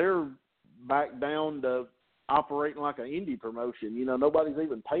they're back down to operating like an indie promotion. You know, nobody's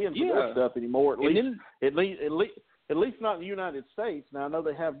even paying for their stuff anymore. At least not in the United States. Now I know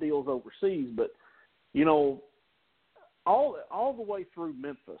they have deals overseas, but you know, all the way through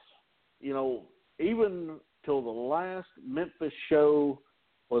Memphis, you know, even till the last Memphis show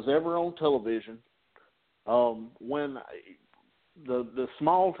was ever on television, when the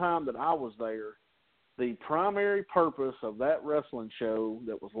small time that I was there, the primary purpose of that wrestling show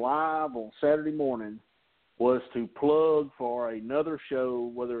that was live on Saturday morning was to plug for another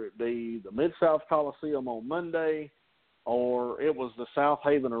show, whether it be the Mid-South Coliseum on Monday, or it was the South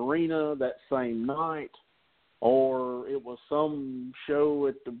Haven Arena that same night, or it was some show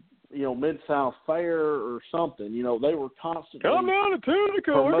at the Mid-South Fair or something. They were constantly... Come down to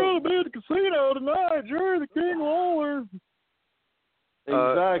Tunica. We're going to be at the casino tonight. Jerry the King Lawler.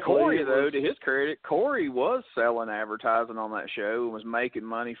 Exactly. Corey, though, to his credit, Corey was selling advertising on that show and was making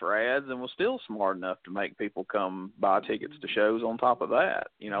money for ads and was still smart enough to make people come buy tickets to shows on top of that.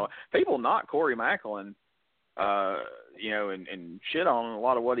 People knock Corey Macklin, and shit on a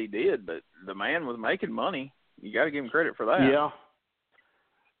lot of what he did, but the man was making money. You got to give him credit for that. Yeah.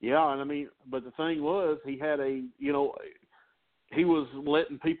 Yeah, and but the thing was, he had he was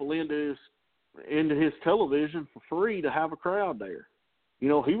letting people into his television for free to have a crowd there. He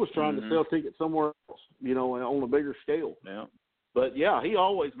was trying to sell tickets somewhere else, on a bigger scale. Yeah. But yeah, he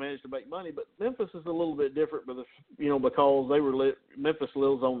always managed to make money. But Memphis is a little bit different, because they were Memphis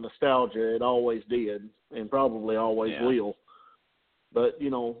lives on nostalgia. It always did, and probably always will. But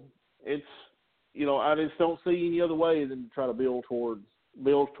it's I just don't see any other way than to try to build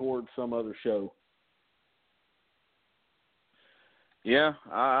towards some other show. Yeah,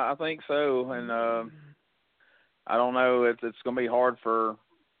 I think so, and I don't know if it's going to be hard for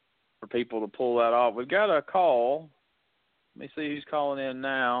people to pull that off. We've got a call. Let me see who's calling in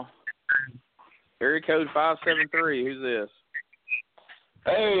now. Area code 573. Who's this?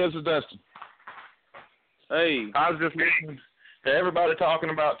 Hey, this is Dustin. Hey. I was just listening to everybody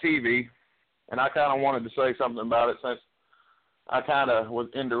talking about TV, and I kind of wanted to say something about it since I kind of was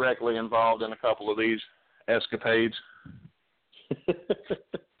indirectly involved in a couple of these escapades.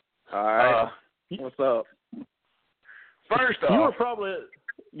 All right. What's up? First off, you were probably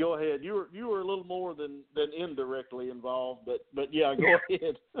go ahead. You were a little more than indirectly involved, but yeah, go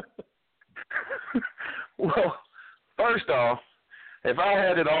ahead. Well, first off, if I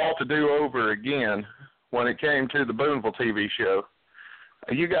had it all to do over again when it came to the Boonville TV show,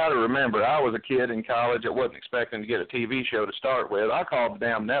 you got to remember, I was a kid in college that wasn't expecting to get a TV show to start with. I called the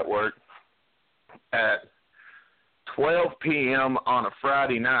damn network at 12 p.m. on a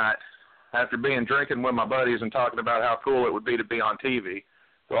Friday night after being drinking with my buddies and talking about how cool it would be to be on TV.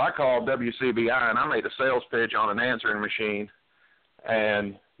 So I called WCBI, and I made a sales pitch on an answering machine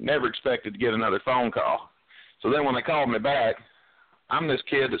and never expected to get another phone call. So then when they called me back, I'm this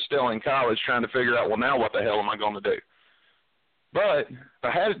kid that's still in college trying to figure out, well, now what the hell am I going to do? But if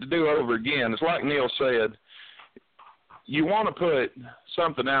I had it to do over again, it's like Neil said, you want to put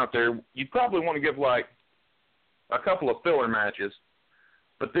something out there. You probably want to give like a couple of filler matches,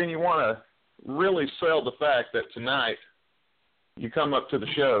 but then you want to really sell the fact that tonight you come up to the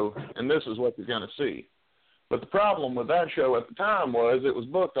show and this is what you're going to see. But the problem with that show at the time was it was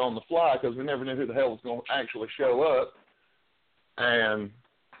booked on the fly because we never knew who the hell was going to actually show up, and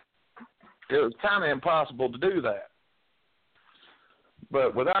it was kind of impossible to do that.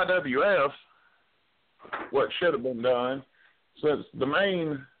 But with IWF, what should have been done, since the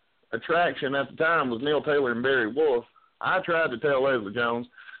main attraction at the time was Neil Taylor and Barry Wolf, I tried to tell Leslie Jones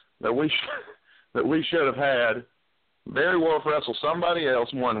that we should have had Barry Wolf wrestle somebody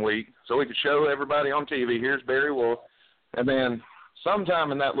else one week so we could show everybody on TV, here's Barry Wolf, and then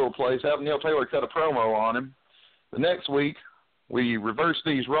sometime in that little place have Neil Taylor cut a promo on him. The next week, we reverse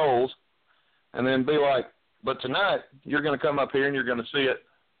these roles and then be like, but tonight you're going to come up here and you're going to see it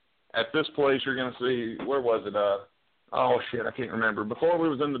at this place. You're going to see, where was it? Oh, shit, I can't remember. Before we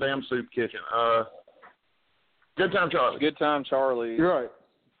was in the damn soup kitchen. Good Time Charlie. Good Time Charlie. You're right.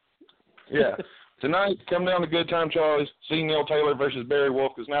 Yeah. Tonight, come down to Good Time Charlie's, see Neil Taylor versus Barry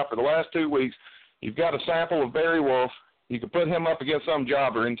Wolf, because now for the last 2 weeks, you've got a sample of Barry Wolf. You can put him up against some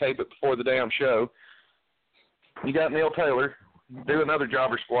jobber and tape it before the damn show. You got Neil Taylor, do another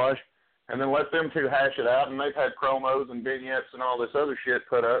jobber squash, and then let them two hash it out, and they've had promos and vignettes and all this other shit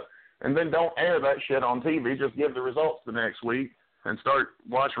put up, and then don't air that shit on TV, just give the results the next week and start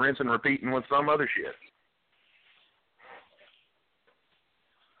watch, rinse, and repeating with some other shit.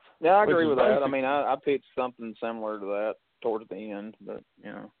 Yeah, I agree with that. I mean, I pitched something similar to that towards the end, but,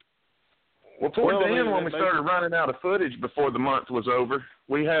 you know. Well, towards the end, when we started running out of footage before the month was over,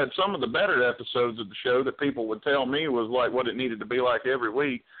 we had some of the better episodes of the show that people would tell me was like what it needed to be like every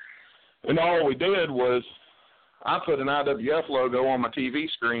week. And all we did was I put an IWF logo on my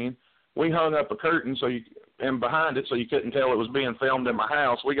TV screen. We hung up a curtain so and behind it, so you couldn't tell it was being filmed in my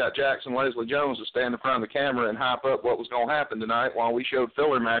house, we got Jackson Leslie Jones to stand in front of the camera and hype up what was going to happen tonight while we showed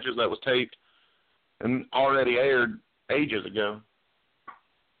filler matches that was taped and already aired ages ago.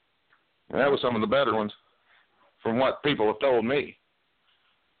 And that was some of the better ones, from what people have told me.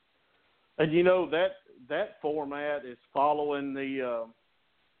 And you know that format is following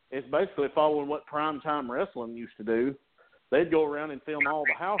it's basically following what Primetime Wrestling used to do. They'd go around and film all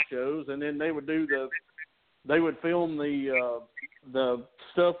the house shows, and then they would film the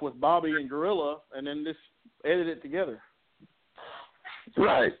stuff with Bobby and Gorilla, and then just edit it together.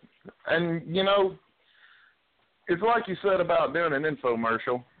 Right. And, you know, it's like you said about doing an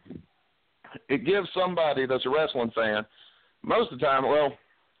infomercial. It gives somebody that's a wrestling fan, most of the time, well,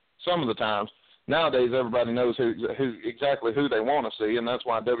 some of the times, nowadays everybody knows exactly who they want to see, and that's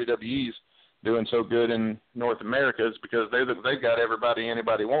why WWE's doing so good in North America, is because they've got everybody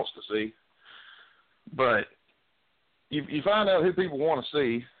anybody wants to see. But you find out who people want to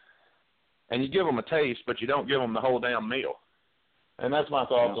see, and you give them a taste, but you don't give them the whole damn meal. And that's my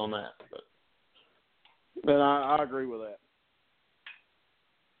thoughts on that. But I agree with that.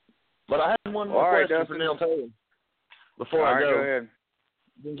 But I have one more question for Neil Taylor before I go. Go ahead.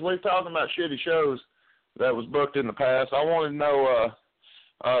 Since we're talking about shitty shows that was booked in the past, I want to know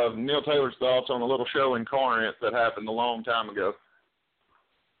Neil Taylor's thoughts on a little show in Corinth that happened a long time ago.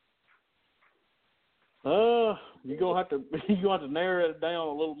 You're gonna have to narrow it down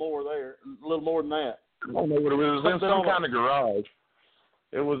a little more than that. I don't know what it was. It was in some kind of garage.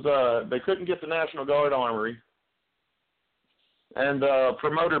 It was they couldn't get the National Guard Armory, and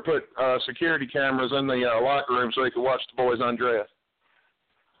promoter put security cameras in the locker room so he could watch the boys undress.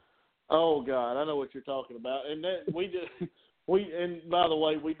 Oh God, I know what you're talking about, and that and by the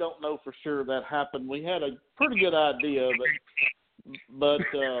way, we don't know for sure that happened. We had a pretty good idea of it, but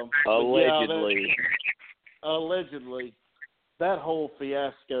allegedly. Allegedly, that whole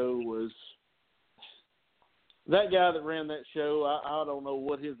fiasco was. That guy that ran that show, I don't know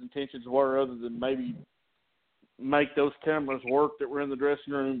what his intentions were other than maybe make those cameras work that were in the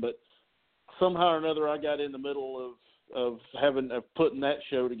dressing room, but somehow or another I got in the middle of putting that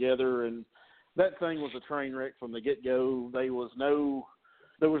show together, and that thing was a train wreck from the get-go. There was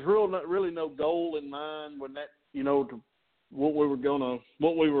really no goal in mind when that, what we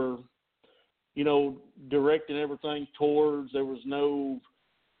were directing everything towards. There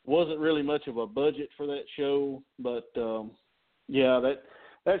wasn't really much of a budget for that show, but that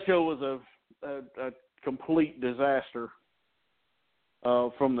show was a complete disaster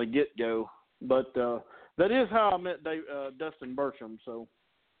from the get-go. But that is how I met Dustin Burcham. So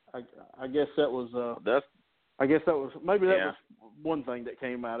I guess that was was one thing that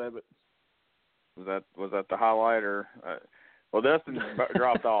came out of it. Was that the highlight, or well, Dustin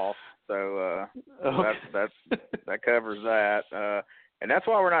dropped off, so that covers that. And that's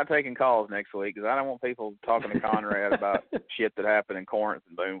why we're not taking calls next week, because I don't want people talking to Conrad about shit that happened in Corinth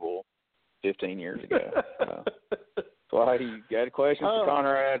and Boonville 15 years ago. That's why you got questions for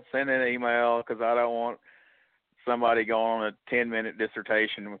Conrad, send an email, because I don't want somebody going on a 10-minute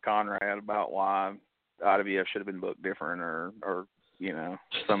dissertation with Conrad about why IWF should have been booked different, or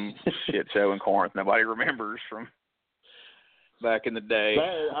some shit show in Corinth nobody remembers from back in the day.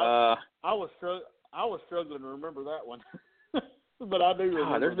 I was struggling to remember that one. But I do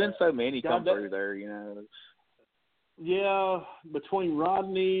remember. There's been so many come through there, Yeah, between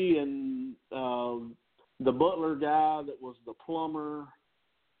Rodney and the Butler guy that was the plumber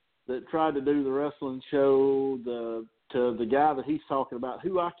that tried to do the wrestling show, to the guy that he's talking about,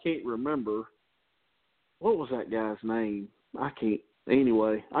 who I can't remember. What was that guy's name? I can't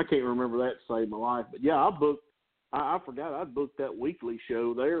remember that to save my life. But yeah, I forgot I'd booked that weekly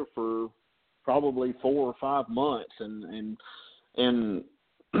show there for probably 4 or 5 months, and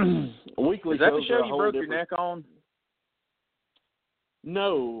weekly. Is that shows the show you broke your neck on?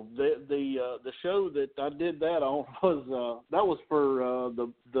 No, the show that I did that on was for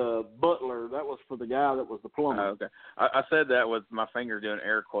the butler. That was for the guy that was the plumber. Oh, okay. I said that with my finger doing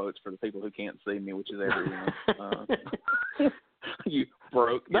air quotes for the people who can't see me, which is everyone. You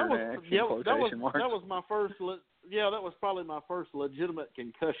broke your neck. Yeah, that was my first. That was probably my first legitimate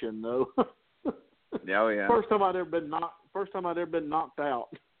concussion, though. Oh yeah. First time I'd ever been knocked out.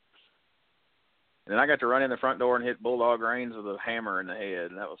 And then I got to run in the front door and hit Bulldog Reigns with a hammer in the head,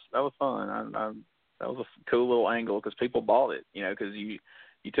 and that was fun. That was a cool little angle because people bought it, because you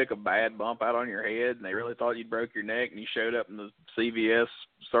took a bad bump out on your head and they really thought you broke your neck, and you showed up in the CVS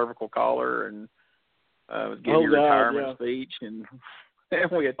cervical collar and was giving your retirement speech, and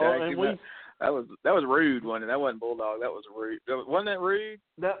we attacked you. That was rude, wasn't it? That wasn't Bulldog. That was rude. Wasn't that rude?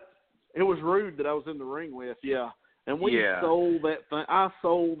 It was Rude that I was in the ring with, yeah. And we sold that thing. I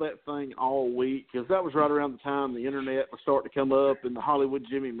sold that thing all week because that was right around the time the internet was starting to come up and the Hollywood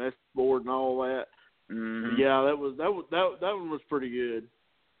Jimmy message board and all that. Mm-hmm. Yeah, that one was pretty good.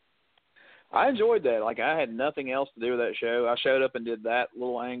 I enjoyed that. Like, I had nothing else to do with that show. I showed up and did that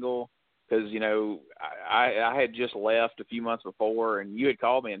little angle because, you know, I had just left a few months before, and you had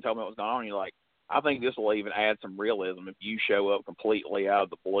called me and told me what was going on. And you're like, I think this will even add some realism if you show up completely out of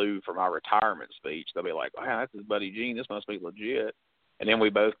the blue for my retirement speech. They'll be like, wow, that's his buddy Gene. This must be legit. And then we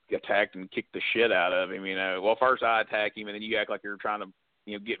both attacked and kicked the shit out of him, you know. Well, first I attack him, and then you act like you're trying to,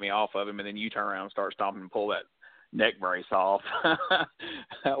 you know, get me off of him, and then you turn around and start stomping and pull that neck brace off.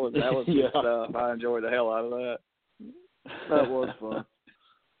 that was good stuff. I enjoyed the hell out of that. That was fun.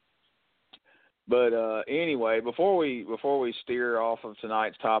 But anyway, before we steer off of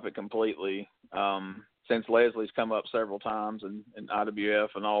tonight's topic completely, since Leslie's come up several times and IWF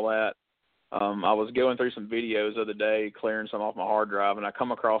and all that, I was going through some videos the other day, clearing some off my hard drive, and I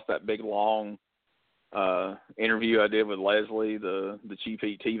come across that big long interview I did with Leslie, the Cheap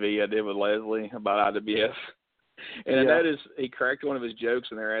Heat TV I did with Leslie about IWF. And I noticed he cracked one of his jokes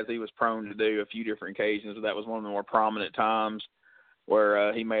in there, as he was prone to do a few different occasions. That was one of the more prominent times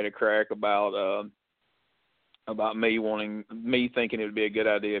where he made a crack about me thinking it would be a good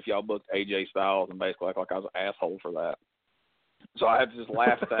idea if y'all booked AJ Styles, and basically act like I was an asshole for that. So I have to just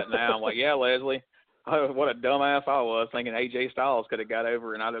laugh at that now. I'm like, yeah, Leslie, what a dumbass I was, thinking AJ Styles could have got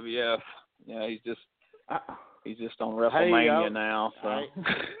over in IWF. You know, he's just on WrestleMania now. So.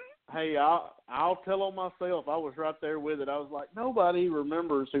 Hey, I'll tell on myself. I was right there with it. I was like, nobody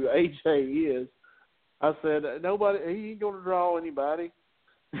remembers who AJ is. I said, nobody. He ain't going to draw anybody.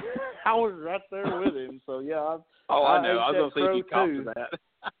 I was right there with him. So yeah. I know. I was going to see if you copped to that.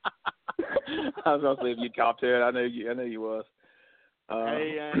 I was going to see if you copped to it. I knew you was.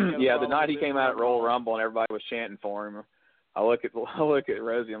 Yeah, the night he came out at Royal Rumble and everybody was chanting for him. I look at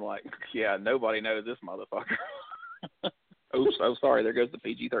Rosie. I'm like, yeah, nobody knows this motherfucker. Oops, oh sorry. There goes the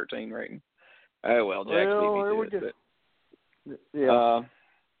PG-13 rating. Oh well, Jack beat me to it. Yeah.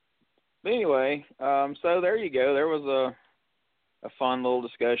 But anyway, so there you go. There was a fun little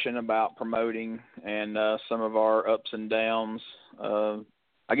discussion about promoting and some of our ups and downs.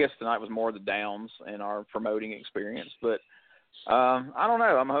 I guess tonight was more the downs in our promoting experience, but I don't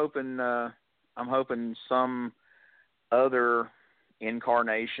know. I'm hoping some other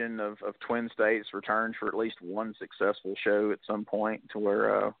incarnation of Twin States returns for at least one successful show at some point, to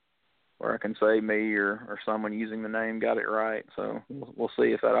where I can say me or someone using the name got it right. So we'll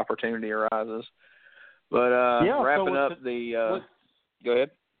see if that opportunity arises. But wrapping up the go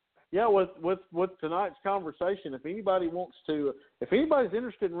ahead. Yeah, with tonight's conversation, if anybody's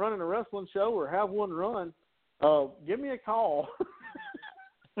interested in running a wrestling show or have one run, give me a call.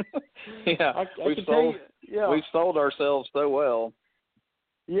 Yeah, we've sold ourselves so well.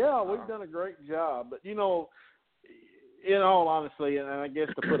 Yeah, we've done a great job. But, you know, in all honesty, and I guess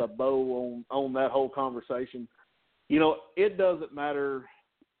to put a bow on that whole conversation, you know, it doesn't matter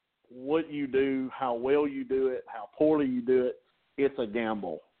what you do, how well you do it, how poorly you do it. It's a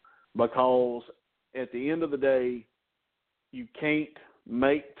gamble, because at the end of the day, you can't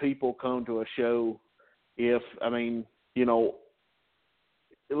make people come to a show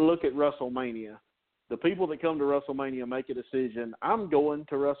look at WrestleMania. The people that come to WrestleMania make a decision. I'm going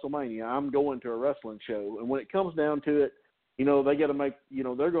to WrestleMania. I'm going to a wrestling show. And when it comes down to it, you know, they got to make, you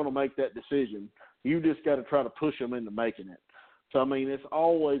know, they're going to make that decision. You just got to try to push them into making it. So, I mean, it's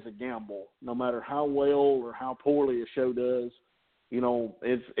always a gamble, no matter how well or how poorly a show does. You know,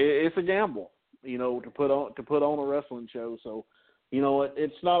 it's a gamble, you know, to put on a wrestling show. So, you know,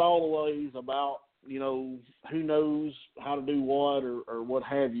 it's not always about, you know, who knows how to do what or what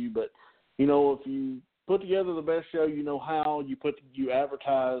have you, but you know, if you put together the best show you know how, you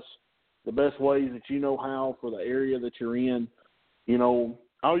advertise the best ways that you know how for the area that you're in, you know,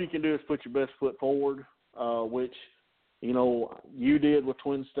 all you can do is put your best foot forward, which, you know, you did with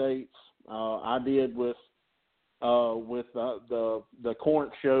Twin States. I did with the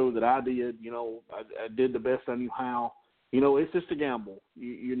Corinth show that I did. You know, I did the best I knew how. You know, it's just a gamble.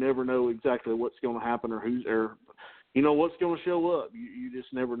 You never know exactly what's going to happen or you know, what's going to show up. You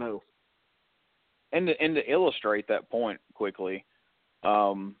just never know. And to illustrate that point quickly,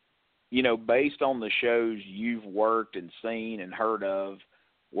 you know, based on the shows you've worked and seen and heard of,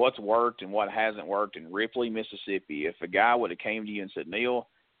 what's worked and what hasn't worked in Ripley, Mississippi, if a guy would have came to you and said, Neil,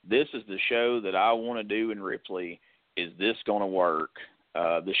 this is the show that I want to do in Ripley, is this going to work?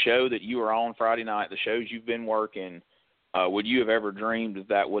 The show that you were on Friday night, the shows you've been working, would you have ever dreamed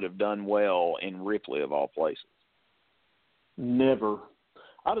that would have done well in Ripley of all places? Never.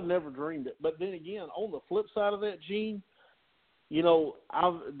 I'd have never dreamed it. But then again, on the flip side of that, Gene, you know,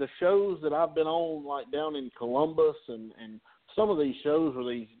 the shows that I've been on, like down in Columbus, and some of these shows where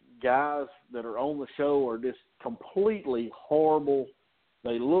these guys that are on the show are just completely horrible.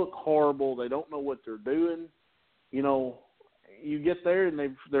 They look horrible. They don't know what they're doing. You know, you get there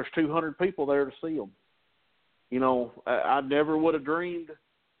and there's 200 people there to see them. You know, I never would have dreamed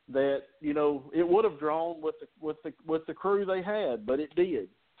that, you know, it would have drawn with the crew they had, but it did.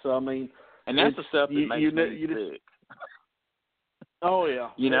 So I mean, and that's the stuff that makes me sick. Oh yeah,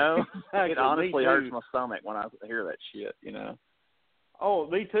 you know, exactly. It honestly hurts my stomach when I hear that shit. You know. Oh,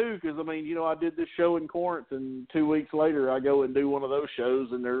 me too. Because I mean, you know, I did this show in Corinth, and 2 weeks later, I go and do one of those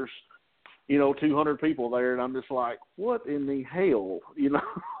shows, and there's, you know, 200 people there, and I'm just like, what in the hell? You know,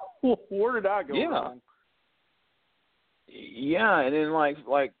 where did I go wrong? Yeah, and then like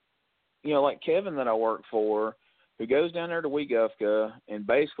you know, like Kevin that I work for, who goes down there to Weigufka and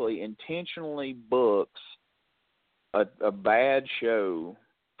basically intentionally books a bad show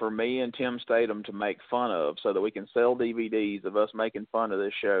for me and Tim Statham to make fun of, so that we can sell DVDs of us making fun of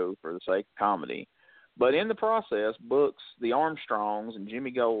this show for the sake of comedy. But in the process, books the Armstrongs and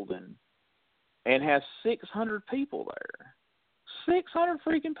Jimmy Golden, and has 600 people there. 600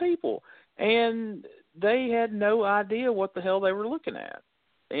 freaking people. And they had no idea what the hell they were looking at,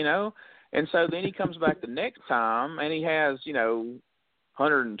 you know? And so then he comes back the next time, and he has, you know,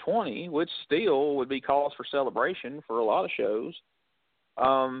 120, which still would be cause for celebration for a lot of shows.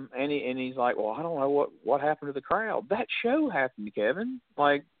 And he's like, well, I don't know what happened to the crowd. That show happened, Kevin.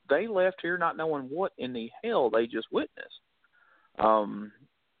 Like, they left here not knowing what in the hell they just witnessed. And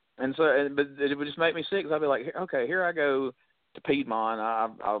so, but it would just make me sick, because I'd be like, okay, here I go to Piedmont.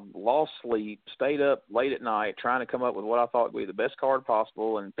 I've lost sleep, stayed up late at night trying to come up with what I thought would be the best card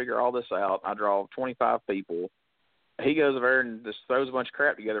possible and figure all this out. I draw 25 people. He goes over there and just throws a bunch of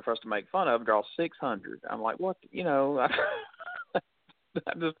crap together for us to make fun of, draws 600. I'm like, what? You know,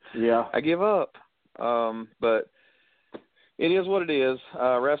 I give up. But it is what it is.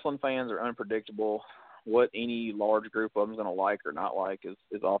 Wrestling fans are unpredictable. What any large group of them is going to like or not like is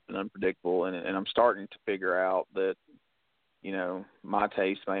often unpredictable. And I'm starting to figure out that, you know, my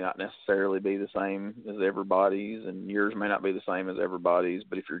taste may not necessarily be the same as everybody's, and yours may not be the same as everybody's.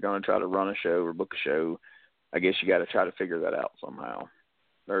 But if you're going to try to run a show or book a show, I guess you got to try to figure that out somehow,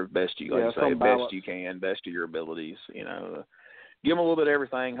 or best you best you can, best of your abilities. You know, give them a little bit of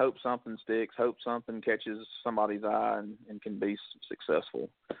everything. Hope something sticks. Hope something catches somebody's eye and can be successful.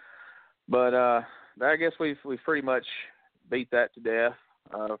 But I guess we've pretty much beat that to death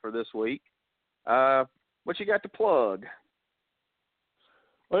for this week. What you got to plug?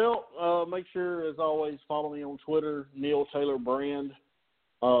 Well, make sure, as always, follow me on Twitter, Neil Taylor Brand.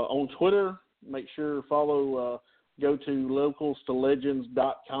 On Twitter, make sure go to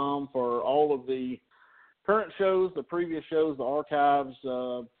localstolegends.com for all of the current shows, the previous shows, the archives,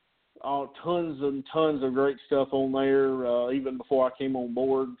 tons and tons of great stuff on there, even before I came on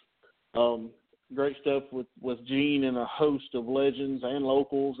board. Great stuff with Gene and a host of legends and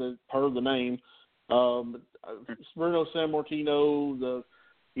locals, as per the name. Bruno Sammartino, the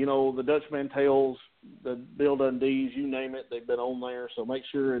Dutch Mantels, the Bill Dundees, you name it, they've been on there. So make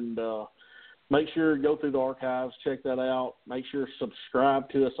sure go through the archives, check that out. Make sure subscribe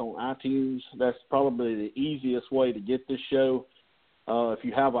to us on iTunes. That's probably the easiest way to get this show. If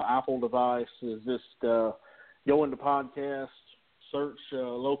you have an Apple device, is just go into podcast, search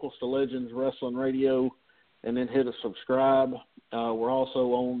Locals to Legends Wrestling Radio, and then hit a subscribe. We're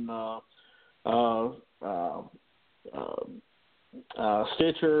also on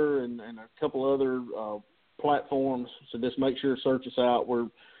Stitcher and a couple other platforms. So just make sure to search us out. We're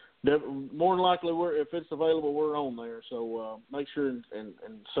more than likely, if it's available, we're on there. So make sure and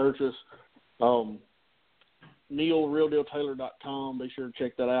search us. NeilRealDealTaylor.com. Be sure to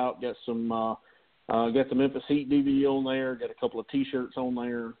check that out. Got some Memphis Heat DVD on there. Got a couple of T-shirts on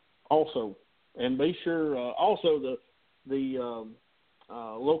there also. And be sure also the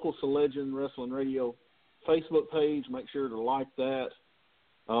Locals to Legend Wrestling Radio Facebook page. Make sure to like that.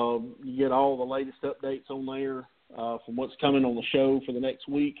 You get all the latest updates on there from what's coming on the show for the next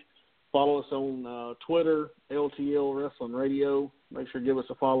week. Follow us on Twitter, LTL Wrestling Radio. Make sure to give us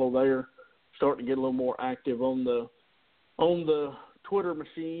a follow there. Starting to get a little more active on the Twitter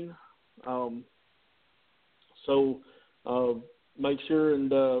machine. So make sure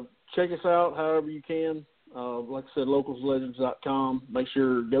and check us out however you can. Like I said, localslegends.com. Make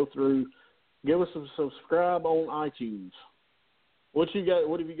sure to go through, give us a subscribe on iTunes. What have you got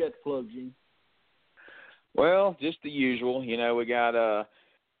to plug, Gene? Well, just the usual. You know, we got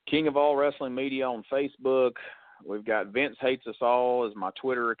King of All Wrestling Media on Facebook. We've got Vince Hates Us All as my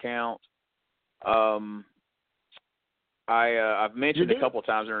Twitter account. I've mentioned a couple of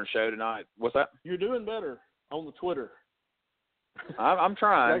times during the show tonight. What's that? You're doing better on the Twitter. I'm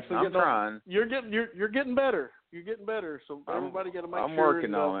trying. I'm trying. You're getting better. You're getting better. So everybody got to make sure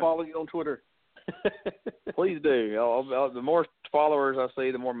working on follow you on Twitter. Please do. The more followers I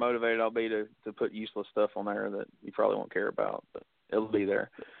see, the more motivated I'll be to put useless stuff on there that you probably won't care about, but it'll be there.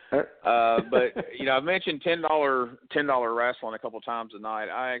 But I've mentioned $10 wrestling a couple of times tonight.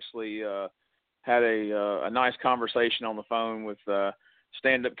 I actually had a nice conversation on the phone with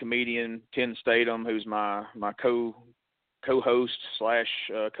stand-up comedian Tim Statham, who's my co-host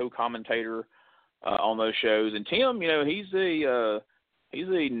 / co-commentator on those shows. And Tim, he's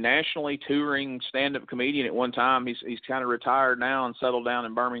a nationally touring stand-up comedian at one time. He's kind of retired now and settled down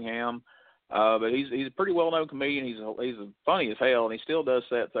in Birmingham. But he's a pretty well-known comedian. He's funny as hell, and he still does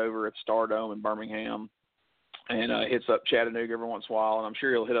sets over at Stardome in Birmingham, and hits up Chattanooga every once in a while. And I'm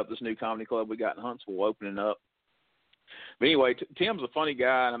sure he'll hit up this new comedy club we got in Huntsville opening up. But anyway, Tim's a funny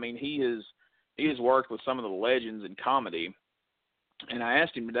guy. And I mean, he has worked with some of the legends in comedy. And I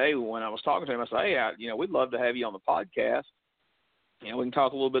asked him today when I was talking to him, I said, hey, we'd love to have you on the podcast. We can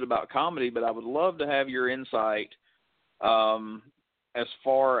talk a little bit about comedy, but I would love to have your insight as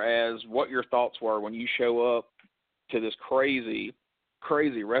far as what your thoughts were when you show up to this crazy,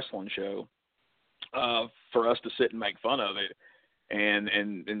 crazy wrestling show for us to sit and make fun of it.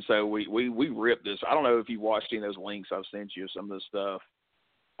 And so we ripped this. I don't know if you watched any of those links I've sent you, some of this stuff.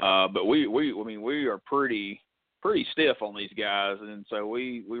 But we are pretty stiff on these guys, and so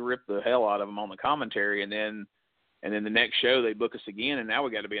we ripped the hell out of them on the commentary, and then the next show they book us again, and now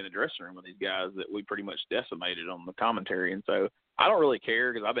we got to be in the dressing room with these guys that we pretty much decimated on the commentary. And so I don't really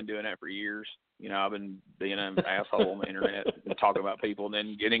care because I've been doing that for years. I've been being an asshole on the internet and talking about people, and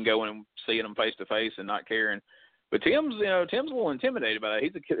then getting going and seeing them face to face and not caring. But Tim's a little intimidated by that.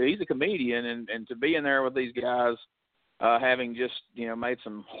 He's a comedian, and to be in there with these guys, having just made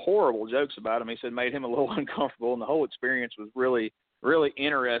some horrible jokes about him, he said made him a little uncomfortable, and the whole experience was really, really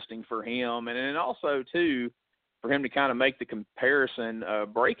interesting for him, and also too, for him to kind of make the comparison,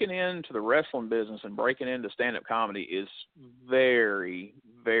 breaking into the wrestling business and breaking into stand-up comedy is very,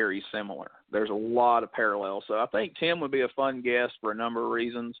 very similar. There's a lot of parallels. So I think Tim would be a fun guest for a number of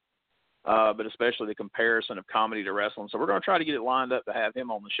reasons, but especially the comparison of comedy to wrestling. So we're going to try to get it lined up to have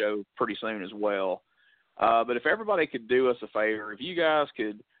him on the show pretty soon as well. But if everybody could do us a favor, if you guys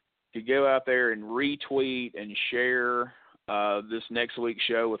could go out there and retweet and share this next week's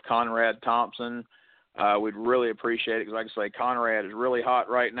show with Conrad Thompson, we'd really appreciate it, because like I say, Conrad is really hot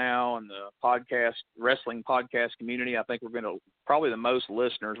right now in the wrestling podcast community. I think we're going to probably the most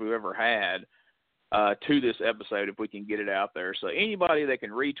listeners we've ever had to this episode if we can get it out there. So anybody that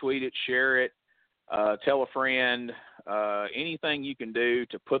can retweet it, share it, tell a friend, anything you can do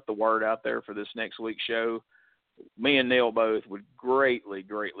to put the word out there for this next week's show, me and Neil both would greatly,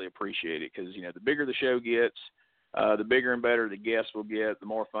 greatly appreciate it, because, the bigger the show gets, the bigger and better the guests will get, the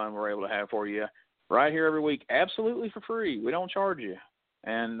more fun we're able to have for you. Right here every week, absolutely for free. We don't charge you.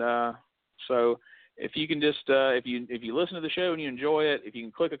 And so if you can just, if you listen to the show and you enjoy it, if you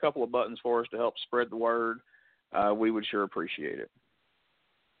can click a couple of buttons for us to help spread the word, we would sure appreciate it.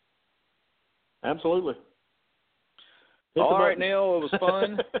 Absolutely. All right, Neil, it was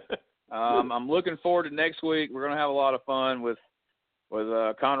fun. I'm looking forward to next week. We're going to have a lot of fun with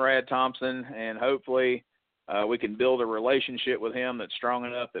Conrad Thompson, and hopefully we can build a relationship with him that's strong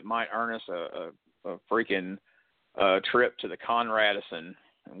enough that might earn us a freaking trip to the Conradison.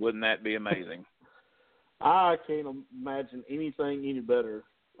 Wouldn't that be amazing? I can't imagine anything any better.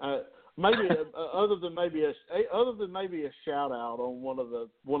 Maybe other than maybe a shout out on one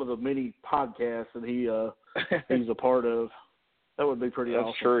of the many podcasts that he's a part of. That would be pretty awesome.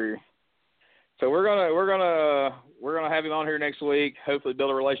 That's true. So we're gonna have him on here next week. Hopefully, build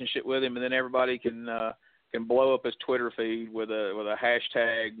a relationship with him, and then everybody can blow up his Twitter feed with a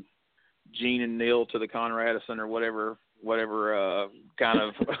hashtag Gene and Neil to the Conradison, or whatever kind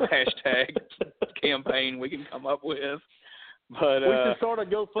of hashtag campaign we can come up with. But we should start a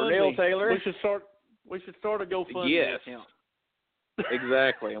GoFundMe. Neil Taylor. We should start a GoFundMe. Yes. Account.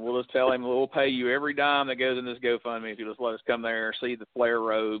 Exactly, and we'll just tell him we'll pay you every dime that goes in this GoFundMe if you just let us come there, see the Flair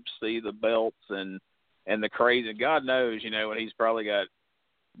robes, see the belts, and the crazy. God knows, when he's probably got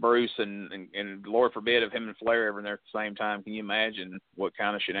Bruce and Lord forbid if him and Flair ever in there at the same time. Can you imagine what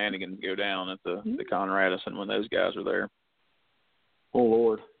kind of shenanigans go down at the Conradison when those guys are there? Oh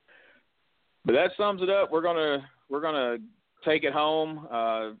Lord! But that sums it up. We're gonna take it home.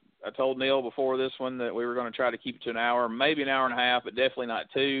 I told Neil before this one that we were going to try to keep it to an hour, maybe an hour and a half, but definitely not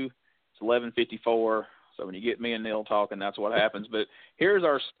 2. It's 11:54, So when you get me and Neil talking, that's what happens. But here's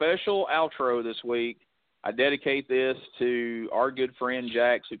our special outro this week. I dedicate this to our good friend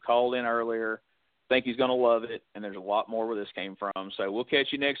Jax, who called in earlier. I think he's going to love it, and there's a lot more where this came from. So we'll catch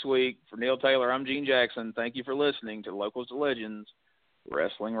you next week. For Neil Taylor, I'm Gene Jackson. Thank you for listening to Locals to Legends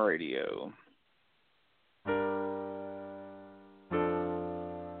Wrestling Radio.